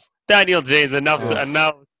 Daniel James. Daniel James, and now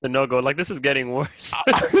Sanogo. Like, this is getting worse.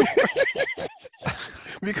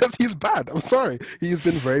 Because he's bad. I'm sorry, he's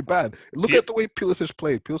been very bad. Look at the way Pulisic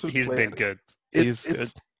played. He's been good.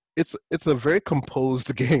 It's a very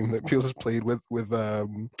composed game that Pulisic played with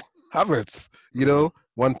Havertz.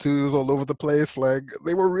 1-2s all over the place. Like,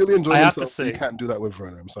 they were really enjoying themselves. I have to say, you can't do that with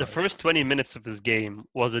Werner. I'm sorry. The first 20 minutes of this game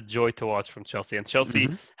was a joy to watch from Chelsea. And Chelsea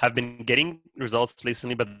have been getting results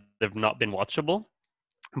recently, but they've not been watchable.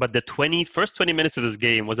 But the first 20 minutes of this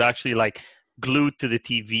game was actually like glued to the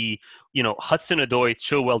TV. Hudson-Odoi,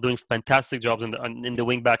 Chilwell doing fantastic jobs in the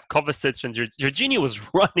wing backs. Kovacic and Jorginho was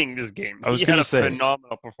running this game. He had a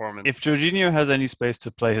phenomenal performance. If Jorginho has any space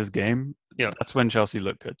to play his game, that's when Chelsea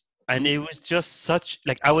looked good. And it was just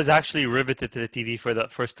I was actually riveted to the TV for the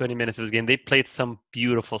first 20 minutes of this game. They played some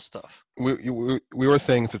beautiful stuff. We were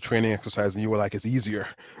saying it's a training exercise, and you were like, it's easier.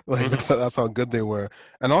 Like, that's how good they were.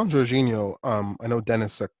 And on Jorginho, I know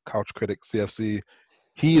Dennis, a couch critic, CFC,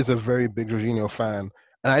 he is a very big Jorginho fan.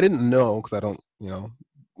 And I didn't know, because I don't,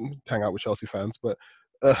 hang out with Chelsea fans, but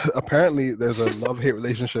apparently there's a love-hate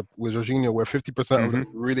relationship with Jorginho where 50% of them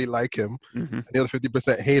really like him, and the other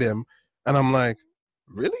 50% hate him. And I'm like,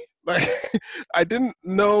 really? Like, I didn't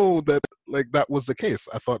know that that was the case.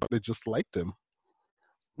 I thought they just liked him.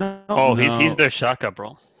 No. He's their Shaka,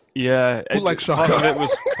 bro. Yeah, who likes Shaka?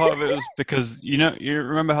 Part of it was because you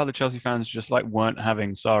remember how the Chelsea fans just weren't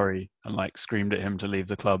having Sarri and screamed at him to leave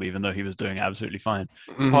the club, even though he was doing absolutely fine.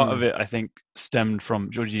 Part of it, I think, stemmed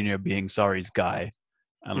from Jorginho being Sarri's guy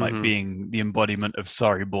and being the embodiment of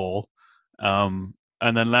Sarri ball. And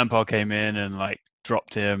then Lampard came in and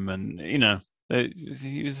dropped him, and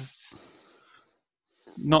he was.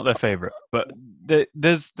 not their favorite, but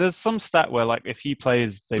there's some stat where like if he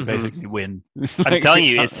plays, they basically win. I'm Like, telling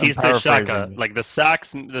you, I'm he's their Shaka. paraphrasing. Like the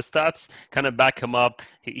stats kind of back him up.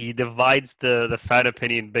 He divides the fan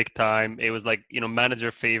opinion big time. It was like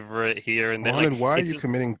manager favorite here and there. Like Mohamed, why are it's you just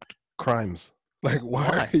committing crimes? Like, why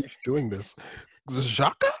are why? you doing this?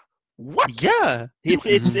 Xhaka? What? Yeah, You,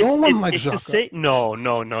 it's no it's one it's like it's the Xhaka. same. No,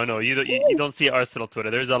 no, no, no. You don't see Arsenal Twitter.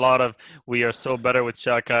 There's a lot of we are so better with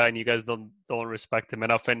Shaka, and you guys don't respect him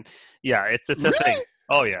enough. And yeah, it's a Really? thing.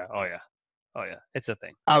 Oh yeah, oh yeah, oh yeah. It's a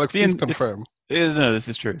thing. Alex, The please in- it's- confirm. No, this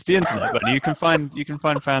is true. It's the internet, but you can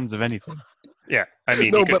find fans of anything. Yeah, I mean,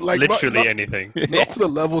 No, you could but like not, literally not, anything. not to the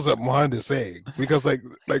levels that Mohamed is saying. Because like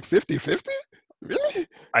 50-50? Really?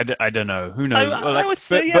 I don't know. Who knows? Well, I like, would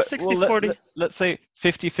say yeah, 60-40. Let's say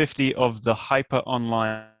 50-50 of the hyper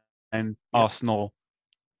online Arsenal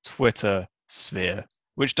Twitter sphere,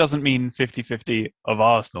 which doesn't mean 50-50 of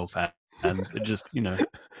Arsenal fans. It just, The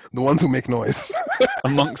ones who make noise.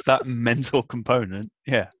 amongst that mental component,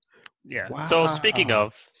 yeah. Yeah. So speaking Wow.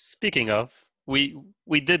 of,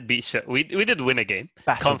 we did beat we did win a game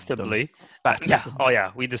Battered comfortably. them. Battered Yeah. them. Oh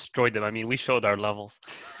yeah, we destroyed them. I mean, we showed our levels.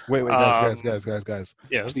 Wait, guys.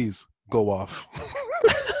 Yeah. Please go off.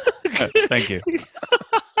 Thank you.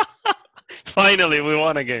 Finally, we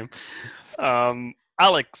won a game.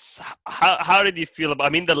 Alex, how did you feel about? I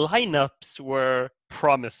mean, the lineups were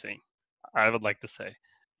promising. I would like to say.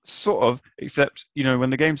 Sort of, except when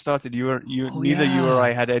the game started, neither you or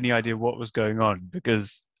I had any idea what was going on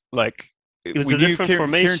because, like, was we a knew different Kieran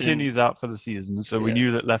formation. Tierney's out for the season, so we Yeah.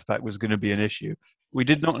 knew that left back was going to be an issue. We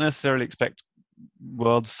did not necessarily expect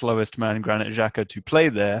world's slowest man Granit Xhaka to play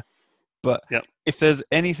there, but Yep. if there's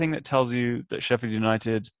anything that tells you that Sheffield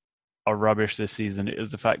United are rubbish this season, it is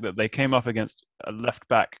the fact that they came up against a left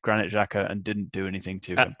back Granit Xhaka and didn't do anything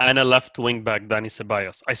to him. And a left wing back, Dani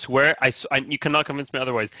Ceballos. I swear, you cannot convince me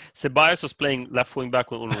otherwise. Ceballos was playing left wing back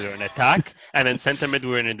when we were in attack, and then center mid we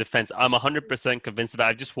were in defense. I'm 100% convinced of that.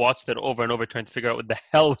 I just watched it over and over, trying to figure out what the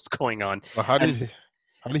hell was going on. But how did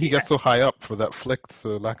he get so high up for that flick to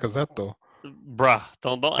Lacazette though? Bruh,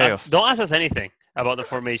 don't ask us anything about the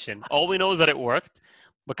formation. All we know is that it worked.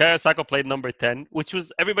 Bukayo Saka played number 10, which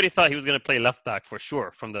was everybody thought he was going to play left back for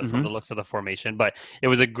sure from the looks of the formation. But it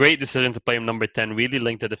was a great decision to play him number 10. Really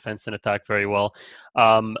linked the defense and attack very well.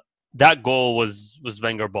 That goal was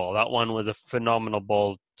Wenger ball. That one was a phenomenal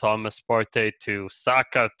ball. Thomas Partey to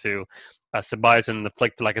Saka to Ceballos and the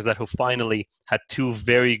flick to Lacazette, who finally had two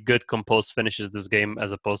very good composed finishes this game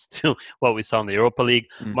as opposed to what we saw in the Europa League.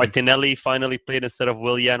 Martinelli finally played instead of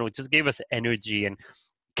Willian, which just gave us energy and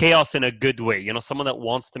chaos in a good way. Someone that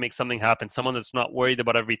wants to make something happen, someone that's not worried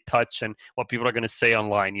about every touch and what people are going to say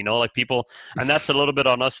online, like people, and that's a little bit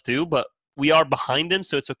on us too, but we are behind him,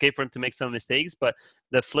 so it's okay for him to make some mistakes. But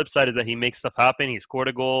the flip side is that he makes stuff happen. He scored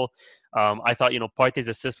a goal. I thought, Partey's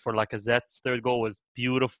assist for Lacazette's third goal was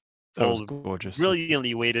beautiful. That was gorgeous.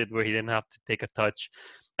 Brilliantly weighted where he didn't have to take a touch.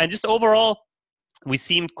 And just overall, we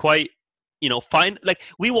seemed quite, fine. Like,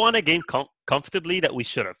 we won a game comfortably that we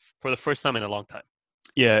should have for the first time in a long time.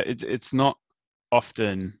 Yeah, it's not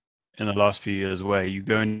often in the last few years where you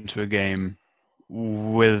go into a game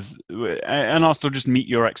and Arsenal just meet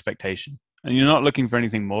your expectation, and you're not looking for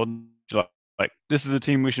anything more. Like this is a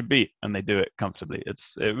team we should beat, and they do it comfortably.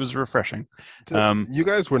 It was refreshing. You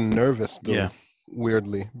guys were nervous, though. Yeah.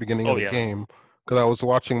 Weirdly, beginning of the game, because I was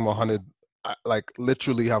watching Mohamed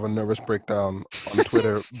literally have a nervous breakdown on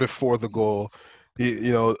Twitter before the goal.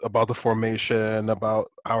 About the formation,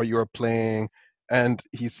 about how you were playing. And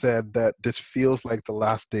he said that this feels like the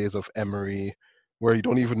last days of Emery, where you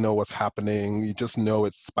don't even know what's happening. You just know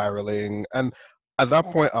it's spiraling. And at that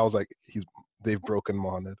point, I was like, they've broken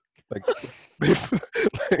Mohamed.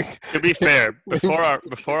 To be fair, before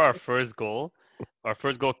our first goal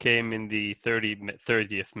came in the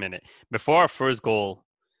 30th minute. Before our first goal,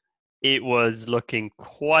 it was looking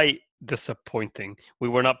quite disappointing. We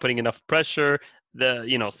were not putting enough pressure.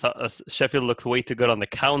 Sheffield looked way too good on the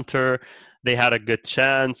counter. They had a good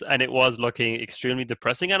chance, and it was looking extremely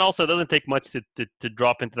depressing. And also, it doesn't take much to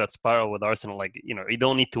drop into that spiral with Arsenal. You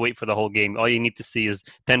don't need to wait for the whole game. All you need to see is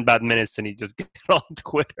 10 bad minutes, and you just get on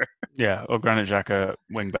Twitter. Yeah, or Granit Xhaka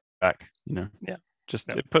wing back. Yeah,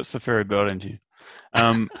 it puts the fear of God into you.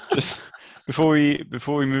 Just before we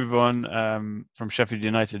move on from Sheffield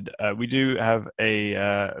United, we do have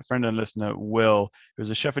a friend and listener, Will, who's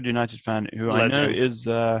a Sheffield United fan, who Legend. I know is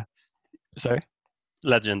sorry.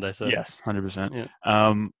 Legend, I said. Yes, 100%.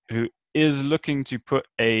 Yeah. Who is looking to put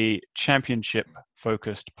a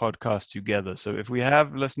championship-focused podcast together. So if we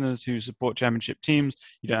have listeners who support championship teams,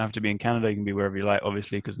 you don't have to be in Canada. You can be wherever you like,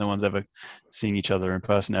 obviously, because no one's ever seen each other in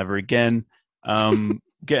person ever again.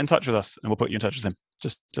 get in touch with us, and we'll put you in touch with him.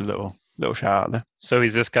 Just a little shout out there. So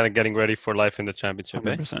he's just kind of getting ready for life in the championship,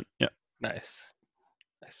 eh? 100%. Yeah. Nice.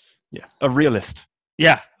 Yeah. A realist.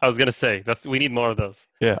 Yeah, I was gonna say we need more of those.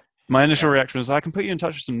 Yeah. My initial reaction was, I can put you in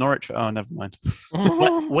touch with some Norwich. Oh, never mind.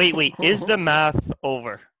 Wait. Is the math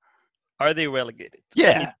over? Are they relegated?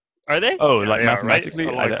 Yeah. Are they? Oh, Yeah, like they are, mathematically?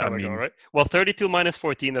 right? I mean, right? Well, 32 minus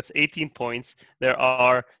 14, that's 18 points. There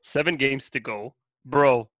are 7 games to go.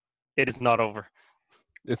 Bro, it is not over.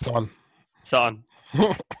 It's on. It's on.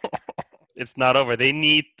 It's not over. They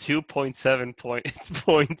need 2.7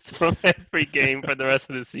 points from every game for the rest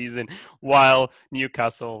of the season while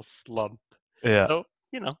Newcastle slump. yeah. So,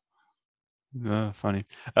 Funny.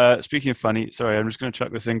 Speaking of funny, sorry, I'm just going to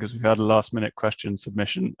chuck this in because we've had a last-minute question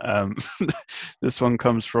submission. This one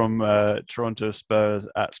comes from Toronto Spurs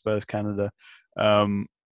at Spurs Canada.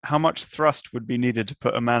 How much thrust would be needed to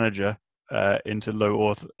put a manager into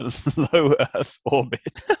low Earth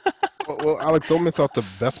orbit? Well, Alex, don't miss out the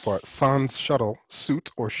best part. Sans shuttle, suit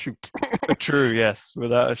or shoot. True, yes.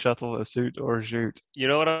 Without a shuttle, a suit, or a shoot. You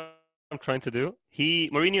know what I'm trying to do?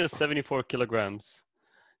 Mourinho is 74 kilograms.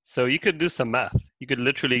 So you could do some math. You could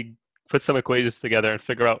literally put some equations together and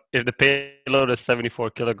figure out if the payload is 74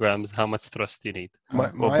 kilograms, how much thrust you need.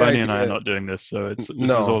 Well, Bernie and I are not doing this, so this is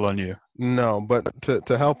all on you. No, but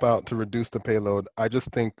to help out, to reduce the payload, I just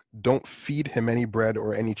think don't feed him any bread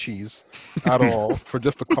or any cheese at all for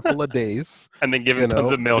just a couple of days. And then give him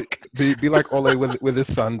tons of milk. Be like Ole with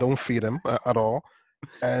his son. Don't feed him at all.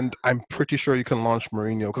 And I'm pretty sure you can launch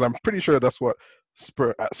Mourinho, because I'm pretty sure that's what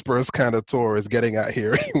Spurs Canada Tour is getting at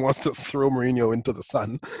here. He wants to throw Mourinho into the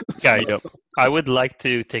sun. Guys, I would like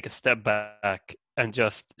to take a step back and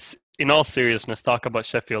just, in all seriousness, talk about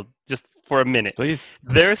Sheffield just for a minute. Please.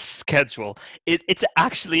 Their schedule, it's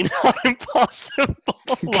actually not impossible.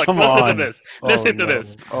 Look, Come listen on. to this. Listen to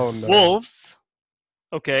this. Oh, no. Wolves,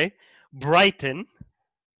 okay. Brighton,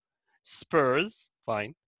 Spurs,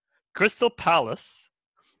 fine. Crystal Palace,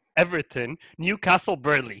 Everton, Newcastle,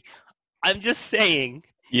 Burnley. I'm just saying.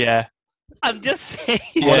 Yeah. I'm just saying.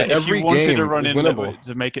 Yeah, every if you wanted game to run is in winnable.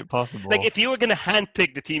 to make it possible. Like, if you were going to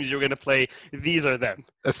handpick the teams you were going to play, these are them.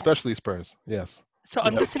 Especially Spurs, yes. So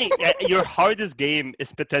I'm just saying, your hardest game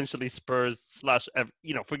is potentially Spurs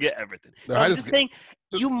 / forget Everton. So I'm just saying,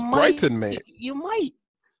 you might. Brighton, mate. You might.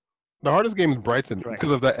 The hardest game is Brighton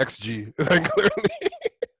because of that XG. Clearly.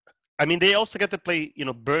 I mean, they also get to play,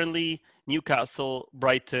 Burnley, Newcastle,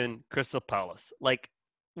 Brighton, Crystal Palace. Like,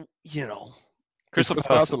 Crystal Palace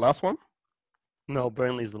Palace. the last one? No,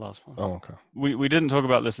 Burnley's the last one. Oh, okay. We didn't talk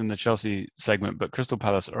about this in the Chelsea segment, but Crystal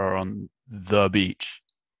Palace are on the beach.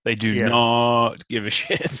 They do not give a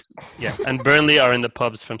shit. Yeah, and Burnley are in the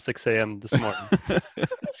pubs from 6 a.m. this morning.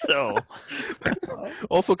 So,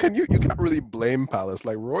 also, you can't really blame Palace.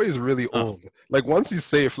 Like, Roy is really old. Like, once he's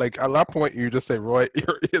safe, like at that point, you just say, Roy,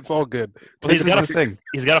 it's all good. Well, he's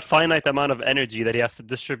got a finite amount of energy that he has to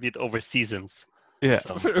distribute over seasons. Yeah,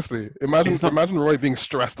 so. Seriously, imagine Roy being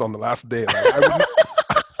stressed on the last day. Like, I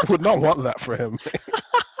would not want that for him.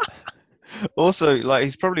 Also, like,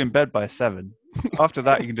 he's probably in bed by 7. After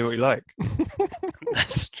that, you can do what you like.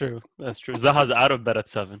 That's true. Zaha's out of bed at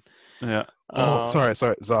 7. Yeah. Sorry,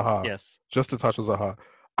 Zaha. Yes. Just to touch on Zaha,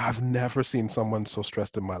 I've never seen someone so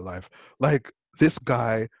stressed in my life. Like, this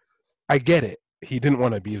guy, I get it. He didn't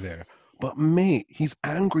want to be there. But mate, he's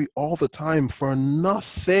angry all the time for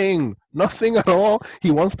nothing. Nothing at all.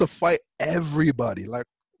 He wants to fight everybody. Like,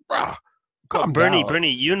 Bernie,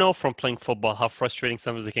 from playing football how frustrating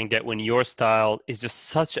sometimes it can get when your style is just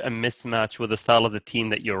such a mismatch with the style of the team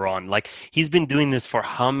that you're on. Like, he's been doing this for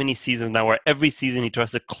how many seasons now, where every season he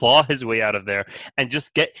tries to claw his way out of there and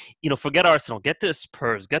just get, forget Arsenal, get to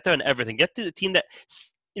Spurs, get there and everything, get to the team that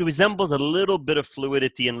it resembles a little bit of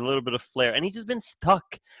fluidity and a little bit of flair. And he's just been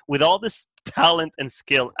stuck with all this talent and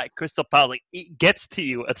skill at Crystal Palace. Like, it gets to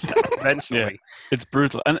you eventually. Yeah, it's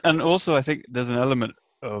brutal. And also, I think there's an element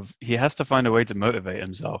of he has to find a way to motivate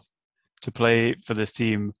himself to play for this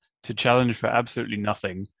team, to challenge for absolutely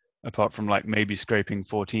nothing apart from like maybe scraping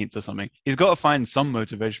 14th or something. He's got to find some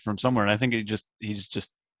motivation from somewhere, and I think he's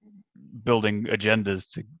just building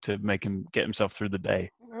agendas to make him get himself through the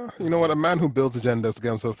day. You know what? A man who builds agendas to get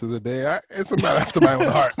himself through the day, it's a man after my own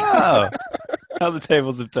heart. Oh, how the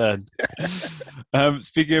tables have turned.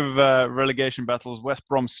 Speaking of relegation battles, West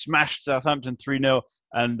Brom smashed Southampton 3-0.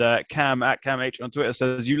 And Cam at CamH on Twitter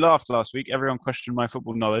says, "You laughed last week. Everyone questioned my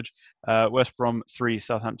football knowledge. West Brom 3,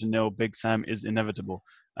 Southampton 0. Big Sam is inevitable."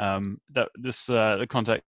 The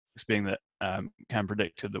context being that Cam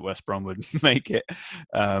predicted that West Brom would make it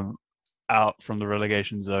out from the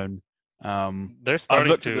relegation zone They're I've starting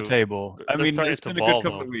looked to at the table. I they're mean, starting it's to been a good ball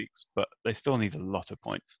couple though. of weeks, but they still need a lot of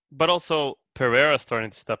points. But also Pereira's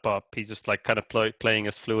starting to step up. He's just like kind of playing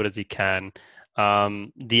as fluid as he can.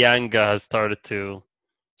 Dianga has started to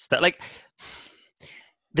step like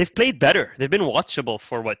they've played better. They've been watchable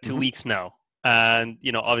for what 2 weeks now, and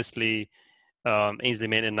obviously Ainsley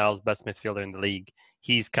Maitland now is best midfielder in the league.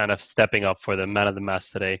 He's kind of stepping up for the man of the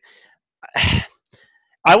match today.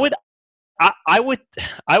 I would I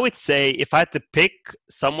would say if I had to pick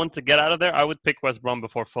someone to get out of there, I would pick West Brom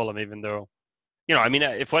before Fulham, even though, I mean,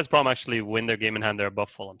 if West Brom actually win their game in hand, they're above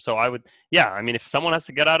Fulham. So I would, I mean, if someone has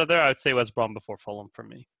to get out of there, I would say West Brom before Fulham for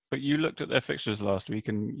me. But you looked at their fixtures last week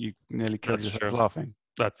and you nearly killed That's yourself true. laughing.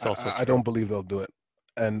 That's also true. I don't believe they'll do it.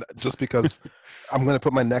 And just because I'm going to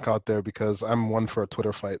put my neck out there because I'm one for a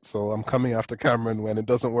Twitter fight. So I'm coming after Cameron when it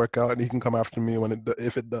doesn't work out, and he can come after me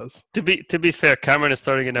if it does. To be fair, Cameron is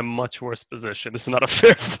starting in a much worse position. It's not a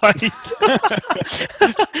fair fight.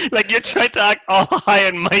 Like you're trying to act all high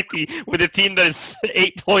and mighty with a team that is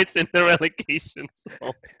 8 points in the relegation.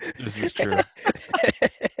 So. This is true.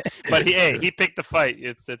 But he picked the fight.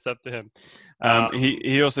 It's up to him.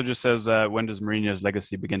 He also just says, when does Mourinho's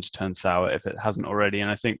legacy begin to turn sour if it hasn't already? And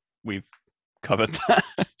I think we've covered that.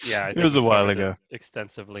 Yeah, it was a while ago.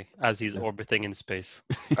 Extensively, as he's orbiting in space.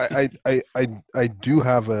 I do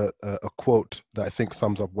have a quote that I think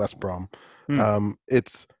sums up West Brom.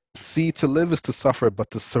 It's, see, to live is to suffer, but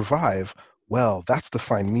to survive, well, that's to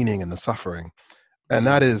find meaning in the suffering. And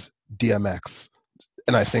that is DMX.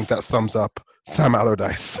 And I think that sums up Sam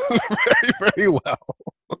Allardyce very, very well.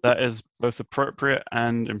 That is both appropriate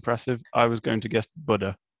and impressive. I was going to guess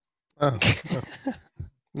Buddha. Oh,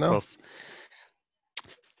 no. Close.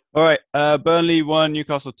 All right. Burnley 1,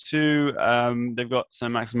 Newcastle 2. They've got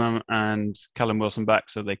Saint-Maximin and Callum Wilson back,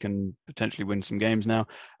 so they can potentially win some games now.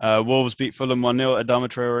 Wolves beat Fulham 1-0. Adama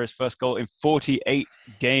Traore's first goal in 48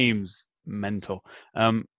 games. Mental.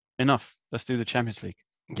 Enough. Let's do the Champions League.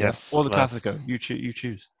 Yes. Or the Classico. You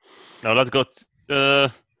choose. No, let's go.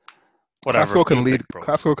 Whatever.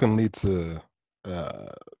 Classico can lead to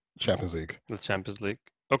Champions League. The Champions League.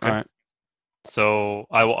 Okay. All right. So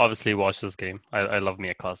I will obviously watch this game. I love me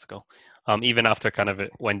a Classico. Even after kind of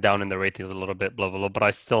it went down in the ratings a little bit, blah, blah, blah, but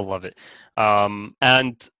I still love it.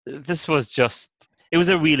 And this was it was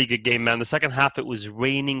a really good game, man. The second half, it was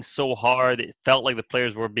raining so hard. It felt like the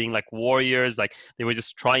players were being like warriors. Like they were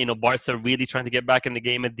just trying, Barca really trying to get back in the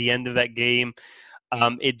game at the end of that game.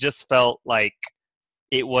 It just felt like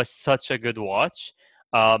it was such a good watch.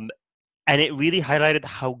 And it really highlighted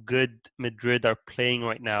how good Madrid are playing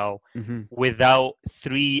right now without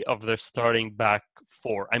 3 of their starting back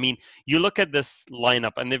 4. I mean, you look at this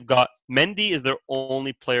lineup and they've got Mendy is their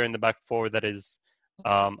only player in the back 4 that is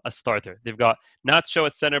a starter. They've got Nacho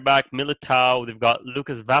at center back, Militao. They've got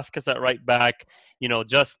Lucas Vazquez at right back.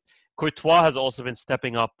 Just Courtois has also been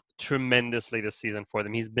stepping up tremendously this season for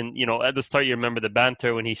them. He's been, at the start, you remember the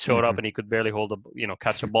banter when he showed up and he could barely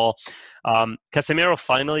catch a ball. Casemiro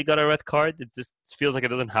finally got a red card. It just feels like it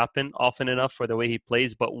doesn't happen often enough for the way he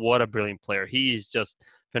plays, but what a brilliant player. He's just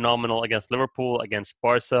phenomenal against Liverpool, against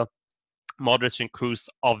Barca. Modric and Kroos,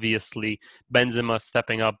 obviously. Benzema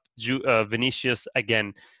stepping up. Vinicius,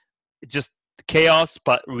 again, just chaos,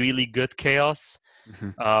 but really good chaos.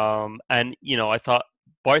 And, I thought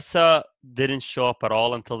Barca didn't show up at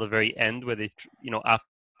all until the very end where they, after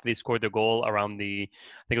they scored the goal around I think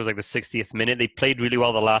it was like the 60th minute. They played really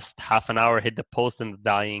well the last half an hour, hit the post in the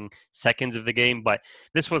dying seconds of the game. But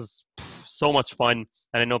this was so much fun.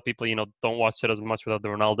 And I know people, don't watch it as much without the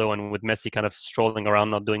Ronaldo and with Messi kind of strolling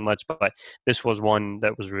around, not doing much. But this was one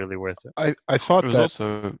that was really worth it. I thought it was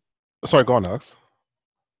also... Sorry, go on, Alex.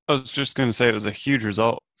 I was just going to say it was a huge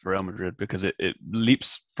result for Real Madrid because it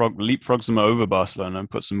leapfrogs them over Barcelona and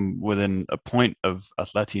puts them within a point of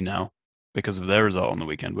Atleti now because of their result on the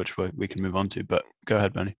weekend, which we can move on to. But go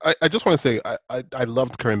ahead, Benny. I just want to say I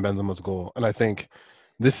loved Karim Benzema's goal, and I think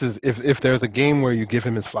this is if there's a game where you give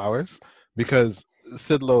him his flowers, because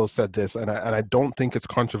Sid Lowe said this, and I don't think it's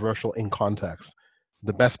controversial in context.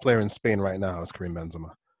 The best player in Spain right now is Karim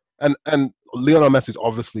Benzema, and Lionel Messi's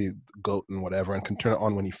obviously GOAT and whatever, and can turn it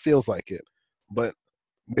on when he feels like it, but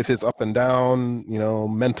with his up and down,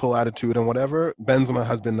 mental attitude and whatever, Benzema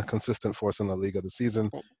has been the consistent force in La Liga this season.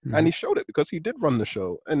 And he showed it because he did run the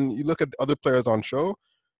show. And you look at other players on show,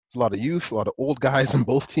 there's a lot of youth, a lot of old guys in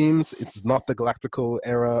both teams. It's not the Galactical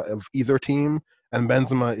era of either team. And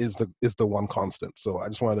Benzema is the one constant. So I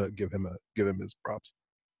just wanted to give him his props.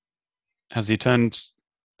 Has he turned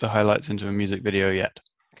the highlights into a music video yet?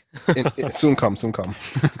 Soon come, soon come.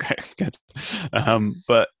 Okay, good.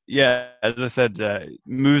 But yeah, as I said,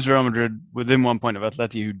 moves Real Madrid within 1 point of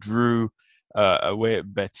Atleti, who drew away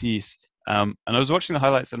at Betis. And I was watching the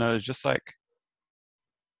highlights, and I was just like,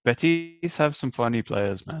 Betis have some funny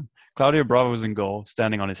players, man. Claudio Bravo was in goal,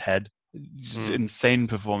 standing on his head. Just insane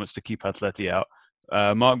performance to keep Atleti out.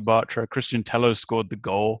 Mark Bartra, Christian Tello scored the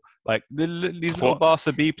goal. Like these little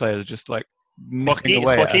Barca B players just like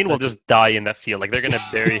Joaquin will just die in that field. Like they're gonna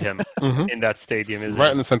bury him in that stadium, isn't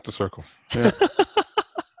Right in the center circle. Yeah.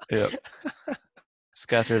 Yeah.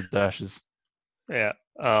 Scattered dashes. Yeah.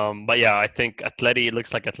 But yeah, I think Atleti, it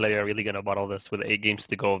looks like Atleti are really going to bottle this with 8 games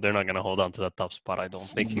to go. They're not going to hold on to the top spot, I don't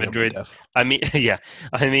think. Madrid, I mean, yeah.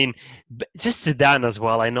 I mean, just Zidane as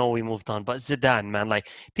well. I know we moved on, but Zidane, man, like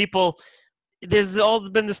people, there's all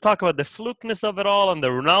been this talk about the flukeness of it all and the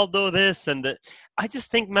Ronaldo this and the, I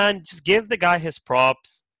just think, man, just give the guy his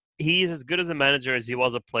props. He's as good as a manager as he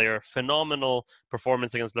was a player. Phenomenal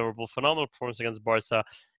performance against Liverpool, phenomenal performance against Barca.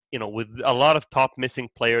 You know, with a lot of top missing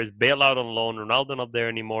players, bailout on loan, Ronaldo not there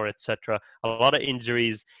anymore, etc. A lot of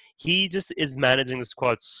injuries. He just is managing the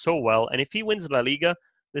squad so well. And if he wins La Liga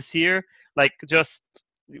this year, like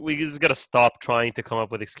we just got to stop trying to come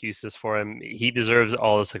up with excuses for him. He deserves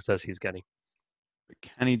all the success he's getting.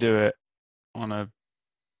 Can he do it on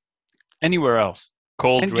anywhere else?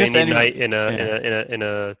 Cold, rainy night in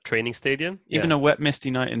a training stadium. Even a wet,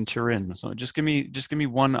 misty night in Turin or something. Just give me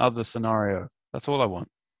one other scenario. That's all I want.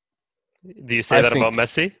 Do you say that about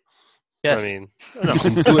Messi? Yes. I mean, no. You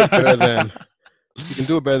can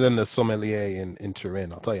do it better than the sommelier in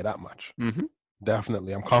Turin. I'll tell you that much. Mm-hmm.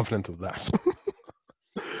 Definitely, I'm confident of that.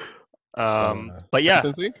 But yeah,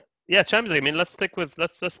 Champions League. I mean, let's stick with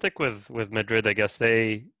Madrid. I guess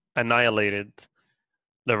they annihilated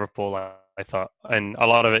Liverpool, I thought, and a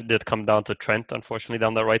lot of it did come down to Trent, unfortunately,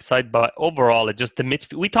 down the right side. But overall, it just the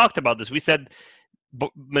midfield. We talked about this. We said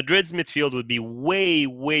Madrid's midfield would be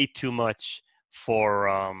way too much for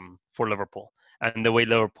Liverpool and the way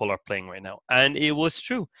Liverpool are playing right now, and it was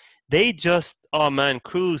true. They just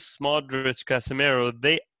Kroos, Modric, Casemiro,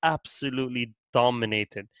 they absolutely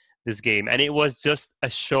dominated this game, and it was just a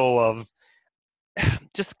show of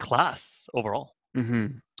just class overall.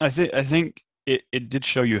 Mm-hmm. I think it did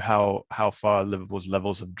show you how far Liverpool's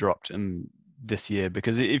levels have dropped in this year,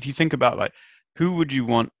 because if you think about like who would you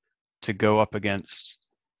want to go up against,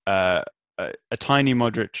 a tiny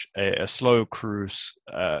Modric, a slow Kroos,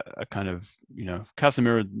 a kind of,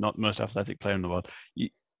 Casemiro, not the most athletic player in the world.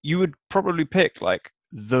 You would probably pick like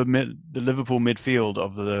the Liverpool midfield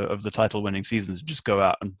of the title winning seasons, just go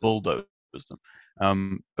out and bulldoze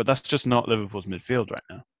them. But that's just not Liverpool's midfield right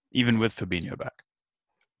now, even with Fabinho back.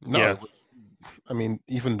 No, yeah. I mean,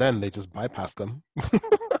 even then they just bypassed them.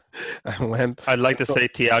 I'd like to say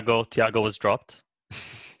Thiago was dropped.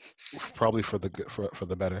 Probably for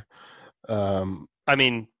the better. I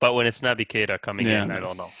mean, but when it's Naby Keita coming in, I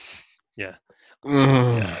don't know. Yeah,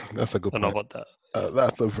 that's a good. I don't know about that.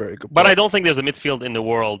 That's a very good. But I don't think there's a midfield in the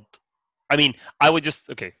world. I mean, I would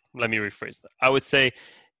let me rephrase that. I would say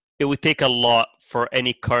it would take a lot for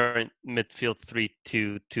any current midfield three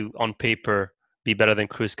to on paper be better than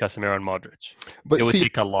Kroos, Casemiro, and Modric. But it would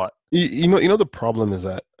take a lot. You know the problem is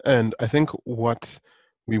that, and I think what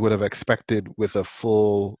we would have expected with a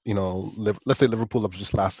full, let's say Liverpool of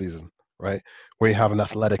just last season, right? Where you have an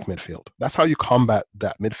athletic midfield. That's how you combat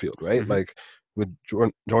that midfield, right? Mm-hmm. Like with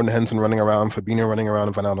Jordan Henderson running around, Fabinho running around,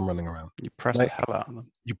 and Wijnaldum running around. You press the hell out of them.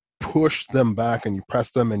 You push them back and you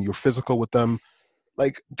press them and you're physical with them.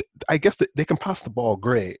 Like, I guess they can pass the ball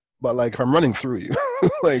great, but like if I'm running through you,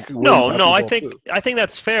 like no, I think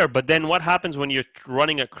that's fair. But then what happens when you're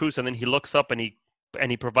running at Kroos and then he looks up and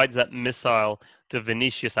he provides that missile to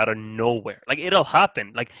Vinicius out of nowhere? Like, it'll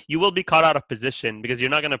happen. Like, you will be caught out of position because you're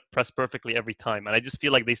not going to press perfectly every time. And I just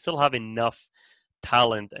feel like they still have enough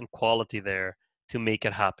talent and quality there to make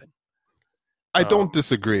it happen. I don't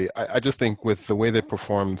disagree. I just think with the way they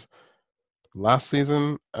performed last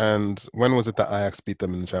season, and when was it that Ajax beat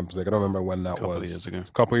them in the Champions League? I don't remember when that was. A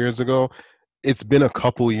couple years ago. It's been a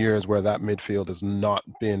couple years where that midfield has not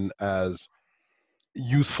been as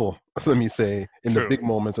useful, let me say, in the big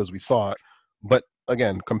moments as we thought. But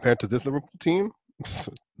again, compared to this Liverpool team,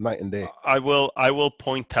 night and day. I will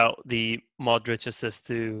point out the Modric assist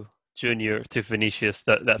to Vinicius,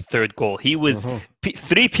 that third goal. He was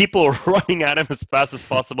three people running at him as fast as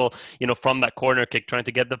possible, from that corner kick, trying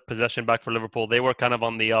to get the possession back for Liverpool. They were kind of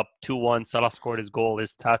on the up, 2-1. Salah scored his goal,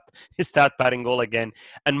 his stat padding goal again.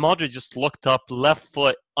 And Modric just looked up, left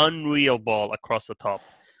foot, unreal ball across the top.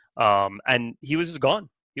 And he was just gone.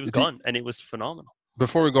 He was gone, and it was phenomenal.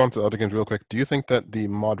 Before we go on to the other games real quick, do you think that the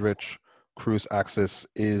Modric Cruz axis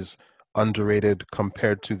is underrated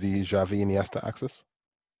compared to the Xavi Iniesta axis?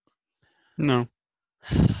 No.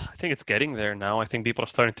 I think it's getting there now. I think people are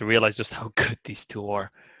starting to realize just how good these two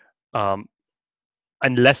are, and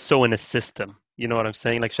less so in a system. You know what I'm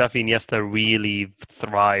saying? Like Xavi Iniesta really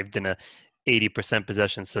thrived in a 80%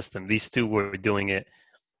 possession system. These two were doing it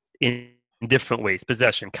in different ways: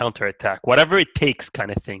 possession, counter attack, whatever it takes, kind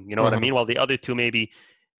of thing. You know what I mean? While the other two maybe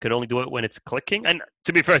could only do it when it's clicking. And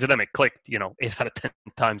to be fair to them, it clicked. 8 out of 10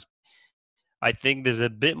 times. I think there's a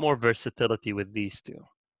bit more versatility with these two.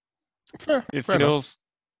 Fair. It fair enough. feels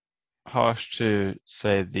harsh to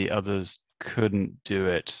say the others couldn't do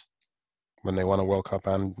it. When they won a World Cup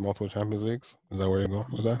and multiple Champions Leagues? Is that where you're going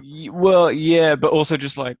with that? Well, yeah, but also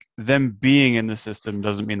just like them being in the system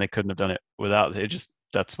doesn't mean they couldn't have done it without it. Just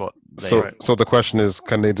that's what they. So the question is,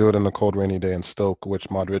 can they do it in a cold, rainy day in Stoke, which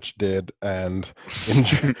Modric did, and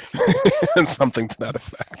and something to that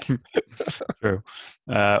effect? True.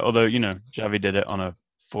 Although Xavi did it on a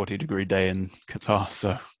 40-degree day in Qatar,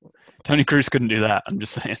 so Toni Kroos couldn't do that. I'm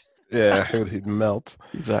just saying. Yeah, he'd melt.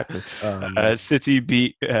 Exactly. City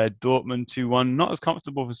beat Dortmund 2-1. Not as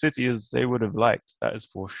comfortable for City as they would have liked. That is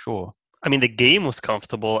for sure. I mean, the game was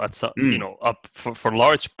comfortable at some, up for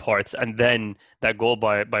large parts, and then that goal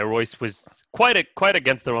by Royce was quite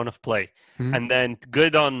against the run of play. Mm-hmm. And then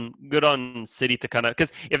good on City to kind of,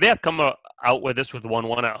 because if they had come out with this with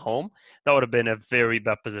 1-1 at home, that would have been a very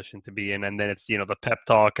bad position to be in. And then it's the pep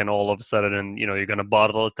talk, and all of a sudden, you're going to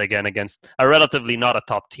bottle it again against a relatively not a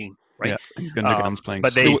top team. Right. Yeah, Gundogan's playing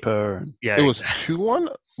but super. It was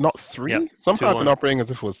 2-1, not 3. Yeah, Somehow I've been operating as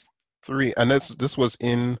if it was 3, and this was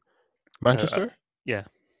in Manchester. Yeah.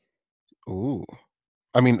 Ooh,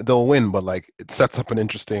 I mean they'll win, but like it sets up an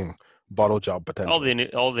interesting bottle job potential.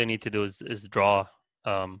 All they need to do is draw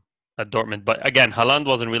at Dortmund. But again, Haaland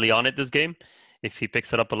wasn't really on it this game. If he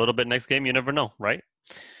picks it up a little bit next game, you never know, right?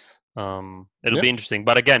 It'll be interesting.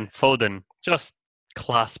 But again, Foden, just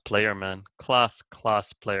class player, man. Class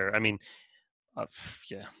player. I mean,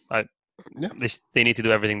 they need to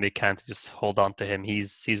do everything they can to just hold on to him.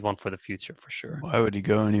 He's one for the future for sure. Why would he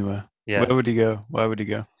go anywhere? Yeah. Where would he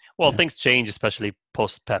go? Well, things change, especially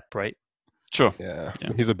post Pep, right? Sure. Yeah.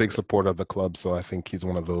 He's a big supporter of the club, so I think he's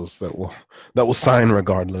one of those that will sign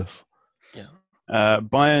regardless. Yeah.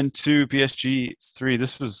 Bayern 2, PSG 3.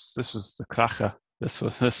 This was the kracher. This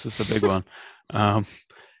was the big one.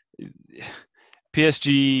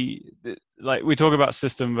 PSG, like we talk about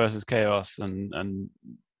system versus chaos and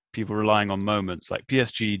people relying on moments. Like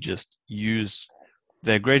PSG just use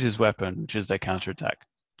their greatest weapon, which is their counterattack,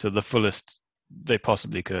 to the fullest they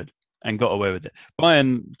possibly could and got away with it.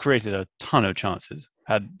 Bayern created a ton of chances,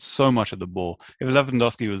 had so much of the ball. If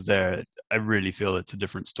Lewandowski was there, I really feel it's a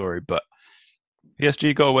different story, but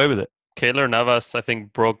PSG got away with it. Keylor Navas, I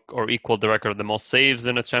think, broke or equaled the record of the most saves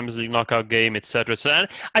in a Champions League knockout game, etc. So, and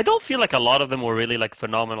I don't feel like a lot of them were really like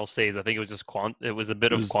phenomenal saves. I think it was just it was a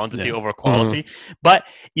bit of quantity over quality. Mm-hmm. But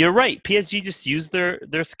you're right. PSG just used their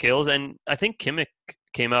skills, and I think Kimmich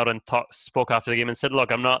came out and spoke after the game and said,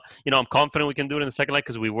 "Look, I'm not, I'm confident we can do it in the second leg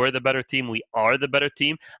because we were the better team. We are the better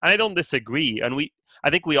team, and I don't disagree. And I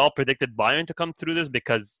think we all predicted Bayern to come through this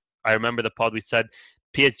because I remember the pod we said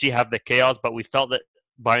PSG have the chaos, but we felt that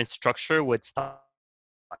Bayern's structure would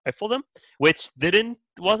stifle them, which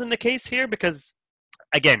wasn't the case here because,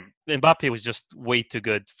 again, Mbappe was just way too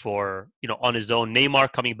good for, on his own.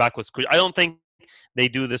 Neymar coming back was crucial. I don't think they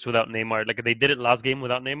do this without Neymar. Like they did it last game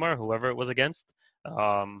without Neymar, whoever it was against.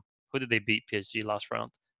 Who did they beat PSG last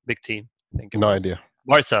round? Big team. I think no idea.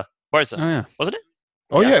 Barca. Oh, yeah. Wasn't it?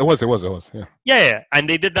 Oh, yeah, it was. Yeah. Yeah. And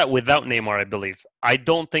they did that without Neymar, I believe. I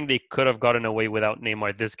don't think they could have gotten away without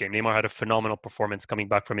Neymar this game. Neymar had a phenomenal performance coming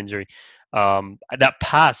back from injury. That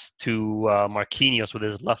pass to Marquinhos with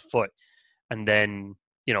his left foot. And then,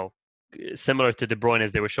 similar to De Bruyne,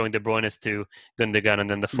 as they were showing De Bruyne's to Gundogan, and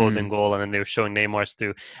then the Foden goal, and then they were showing Neymar's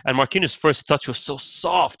to. And Marquinhos' first touch was so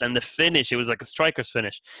soft, and the finish, it was like a striker's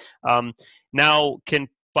finish. Now, can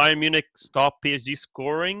Bayern Munich stop PSG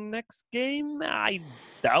scoring next game? I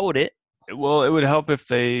doubt it. Well, it would help if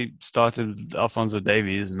they started Alphonso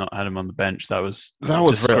Davies and not had him on the bench. That was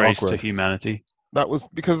very awkward to humanity. That was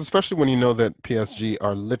because, especially when you know that PSG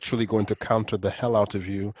are literally going to counter the hell out of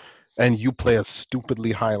you, and you play a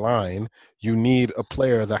stupidly high line, you need a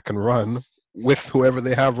player that can run with whoever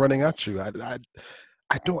they have running at you. I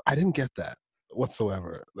didn't get that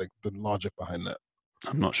whatsoever. Like the logic behind that.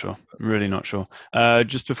 I'm not sure. I'm really not sure.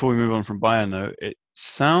 Just before we move on from Bayern, though, it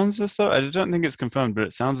sounds as though, I don't think it's confirmed, but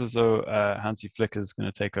it sounds as though Hansi Flick is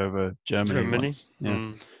going to take over Germany.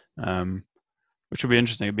 Yeah. Which will be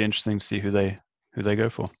interesting. It'll be interesting to see who they go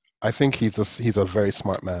for. I think he's a very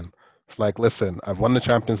smart man. It's like, listen, I've won the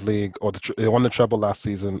Champions League or I won the treble last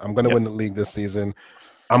season. I'm going to Yep. win the league this season.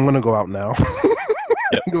 I'm going to go out now.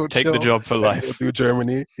 Yep. Go Take the chill job for and go life. do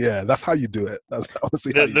Germany. Yeah, that's how you do it. That's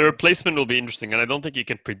honestly how you The do it. replacement will be interesting, and I don't think you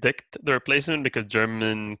can predict the replacement because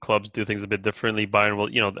German clubs do things a bit differently. Bayern will,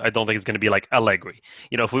 I don't think it's going to be like Allegri.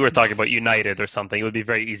 If we were talking about United or something, it would be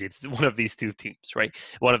very easy. It's one of these two teams, right?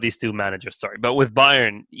 One of these two managers, sorry. But with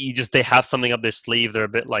Bayern, they have something up their sleeve. They're a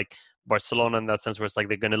bit like Barcelona in that sense, where it's like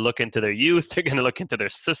they're going to look into their youth, they're going to look into their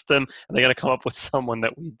system, and they're going to come up with someone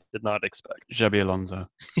that we did not expect. Xabi Alonso.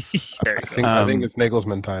 There you go. I think it's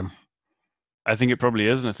Nagelsmann time. I think it probably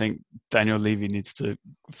is, and I think Daniel Levy needs to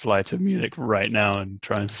fly to Munich right now and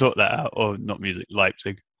try and sort that out, or not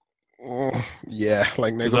Leipzig. Yeah,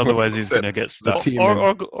 like because otherwise he's going to get stuck.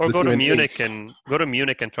 Or go to Munich and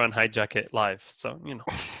try and hijack it live. So you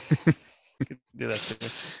could do that too.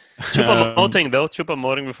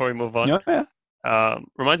 Choupo-Moting before we move on. Yeah.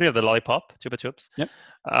 Reminds me of the lollipop, Chupa Chups. Yep.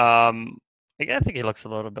 I think he looks a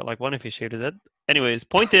little bit like one if he shaved his head. Anyways,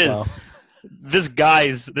 point is. Wow. This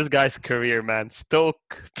guy's career, man.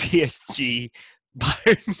 Stoke, PSG,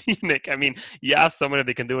 Bayern Munich. I mean, you ask someone if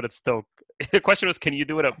they can do it at Stoke. The question was, can you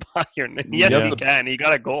do it at Bayern? And yes, he can. He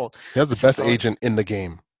got a goal. He has the best agent in the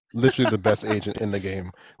game. Literally the best agent in the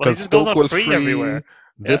game. Well, he Stoke was free everywhere.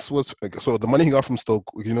 This was so the money he got from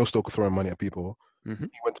Stoke. Stoke was throwing money at people. Mm-hmm.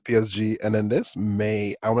 He went to PSG, and then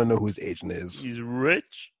I want to know who his agent is. He's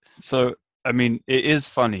rich. So. I mean, it is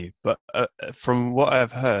funny, but from what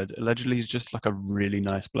I've heard, allegedly he's just like a really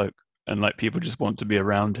nice bloke, and like people just want to be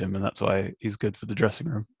around him, and that's why he's good for the dressing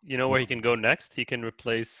room. You know where he can go next? He can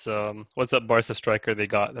replace what's that Barca striker they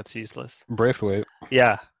got that's useless? Braithwaite.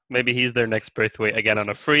 Yeah, maybe he's their next Braithwaite again on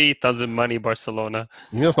a free, tons of money, Barcelona.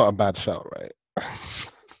 It's not a bad shout, right?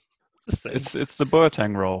 It's the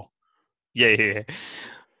Boateng role. Yeah.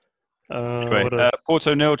 Anyway,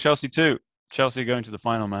 Porto 0, Chelsea 2. Chelsea going to the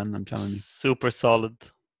final, man. I'm telling you. Super solid.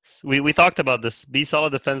 We talked about this. Be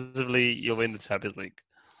solid defensively, you'll win the Champions League.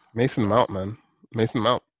 Mason Mount, man. Mason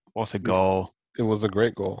Mount. What a goal. It was a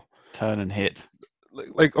great goal. Turn and hit.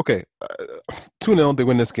 Okay. 2-0, they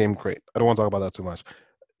win this game. Great. I don't want to talk about that too much.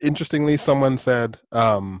 Interestingly, someone said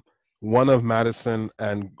one of Maddison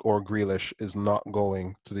or Grealish is not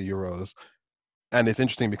going to the Euros. And it's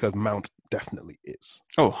interesting because Mount definitely is.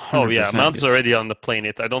 Oh yeah, Mount's already on the plane.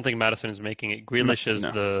 I don't think Maddison is making it. Grealish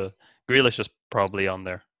is probably on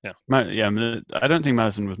there. Yeah. I don't think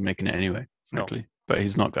Maddison was making it anyway, frankly. But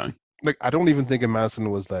he's not going. I don't even think Maddison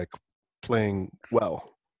was playing well.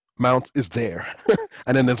 Mount is there,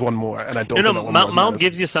 and then there's one more, and I don't. Mount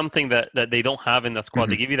gives you something that they don't have in that squad.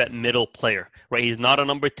 Mm-hmm. They give you that middle player, right? He's not a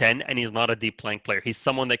number 10, and he's not a deep playing player. He's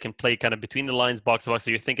someone that can play kind of between the lines, box to box.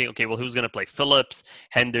 So you're thinking, okay, well, who's going to play? Phillips,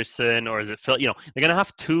 Henderson, or is it Phil? They're going to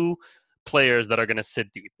have two players that are going to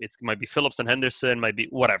sit deep. It might be Phillips and Henderson, might be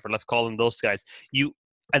whatever. Let's call them those guys.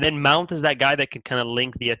 And then Mount is that guy that can kind of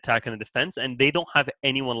link the attack and the defense, and they don't have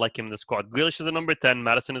anyone like him in the squad. Grealish is a number 10.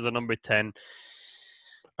 Maddison is a number 10.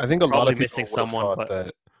 I think a lot of people missing someone, thought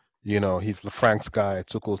that he's the Frank's guy.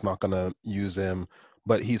 Tuchel's not going to use him,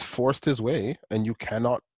 but he's forced his way, and you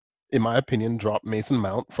cannot, in my opinion, drop Mason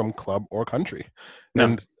Mount from club or country. No.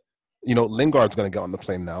 And Lingard's going to get on the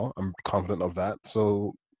plane now. I'm confident of that.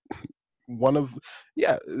 So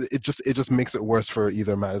it just makes it worse for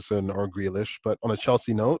either Maddison or Grealish. But on a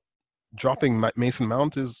Chelsea note, dropping Mason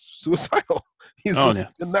Mount is suicidal. He's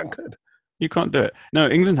been that good. You can't do it. No,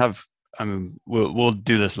 England have. I mean, we'll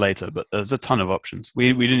do this later, but there's a ton of options.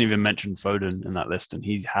 We didn't even mention Foden in that list, and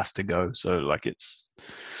he has to go. So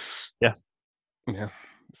yeah.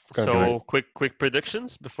 So quick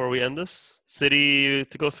predictions before we end this. City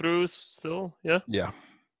to go through still, yeah. Yeah.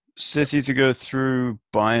 City to go through.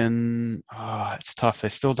 Bayern. It's tough. They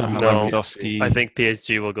still don't have Lewandowski. I think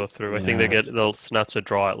PSG will go through. I think they'll snatch a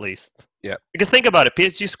draw at least. Yeah. Because think about it.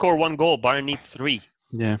 PSG score 1 goal. Bayern need 3.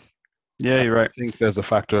 Yeah. Yeah, you're right. I think there's a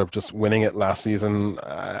factor of just winning it last season.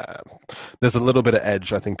 There's a little bit of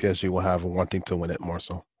edge I think PSG will have wanting to win it more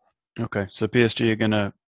so. Okay, so PSG are going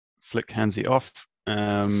to flick Hansi off.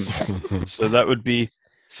 So that would be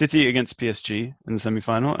City against PSG in the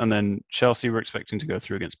semi-final, and then Chelsea we're expecting to go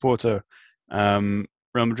through against Porto. Real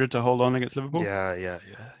Madrid to hold on against Liverpool? Yeah.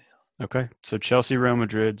 Okay, so Chelsea, Real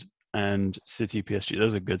Madrid, and City PSG.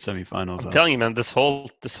 Those are good semi-finals. I'm telling you, man, this whole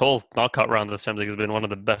knockout round of the Champions League has been one of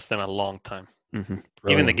the best in a long time. Mm-hmm.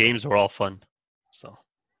 Even the games were all fun. So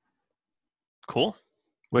cool.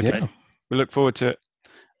 Wicked. Yeah. We look forward to it.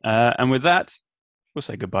 And with that, we'll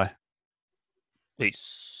say goodbye.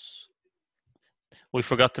 Peace. We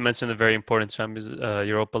forgot to mention the very important Champions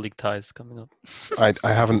Europa League ties coming up. I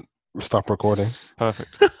haven't stopped recording.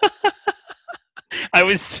 Perfect. I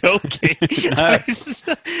was joking. No.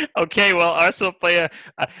 Okay, well, Arsenal play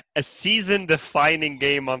a season-defining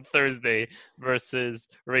game on Thursday versus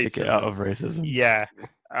Kick it racism. out of racism. Yeah.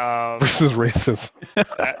 Versus racism.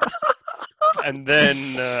 And then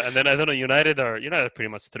I don't know. United pretty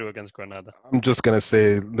much through against Granada. I'm just gonna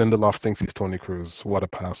say Lindelof thinks he's Tony Cruz. What a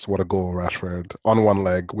pass! What a goal, Rashford on one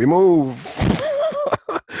leg. We move.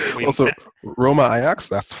 Also, Roma Ajax.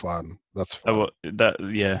 That's fun. That's fun.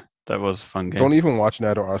 That was a fun game. Don't even watch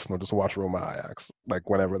United or Arsenal. Just watch Roma Ajax. Like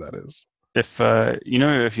whenever that is. If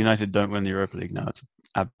if United don't win the Europa League now, it's an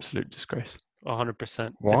absolute disgrace.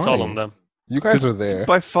 100%. Why? It's all on them. You guys are there.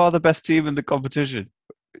 By far the best team in the competition.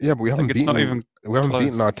 Yeah, but we haven't Like, it's beaten. not even we haven't close.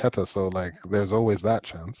 beaten Arteta, so like, there's always that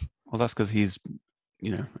chance. Well, that's because he's,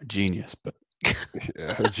 a genius. But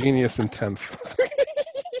Yeah, a genius in 10th.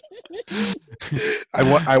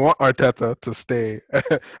 I want Arteta to stay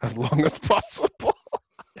as long as possible.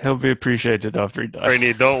 he'll be appreciated after he dies.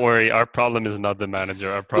 Ernie, don't worry. Our problem is not the manager.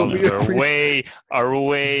 Our problems are way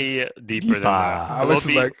deeper than that. Alex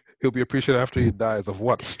is like, he'll be appreciated after he dies of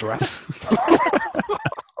what? Stress?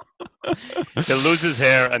 He'll lose his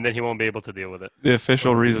hair and then he won't be able to deal with it. The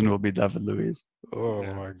official reason will be David Luiz. Oh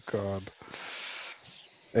Yeah. my god.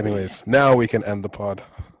 Anyways, now we can end the pod.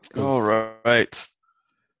 'Cause- All right.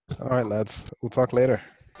 All right, lads. We'll talk later.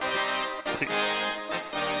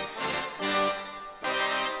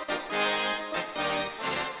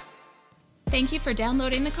 Thank you for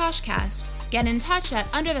downloading the Koshcast. Get in touch at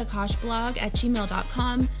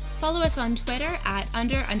underthekoshblog@gmail.com. Follow us on Twitter at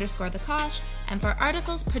 @under_the_kosh. And for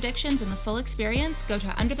articles, predictions, and the full experience, go to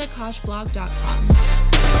underthekoshblog.com.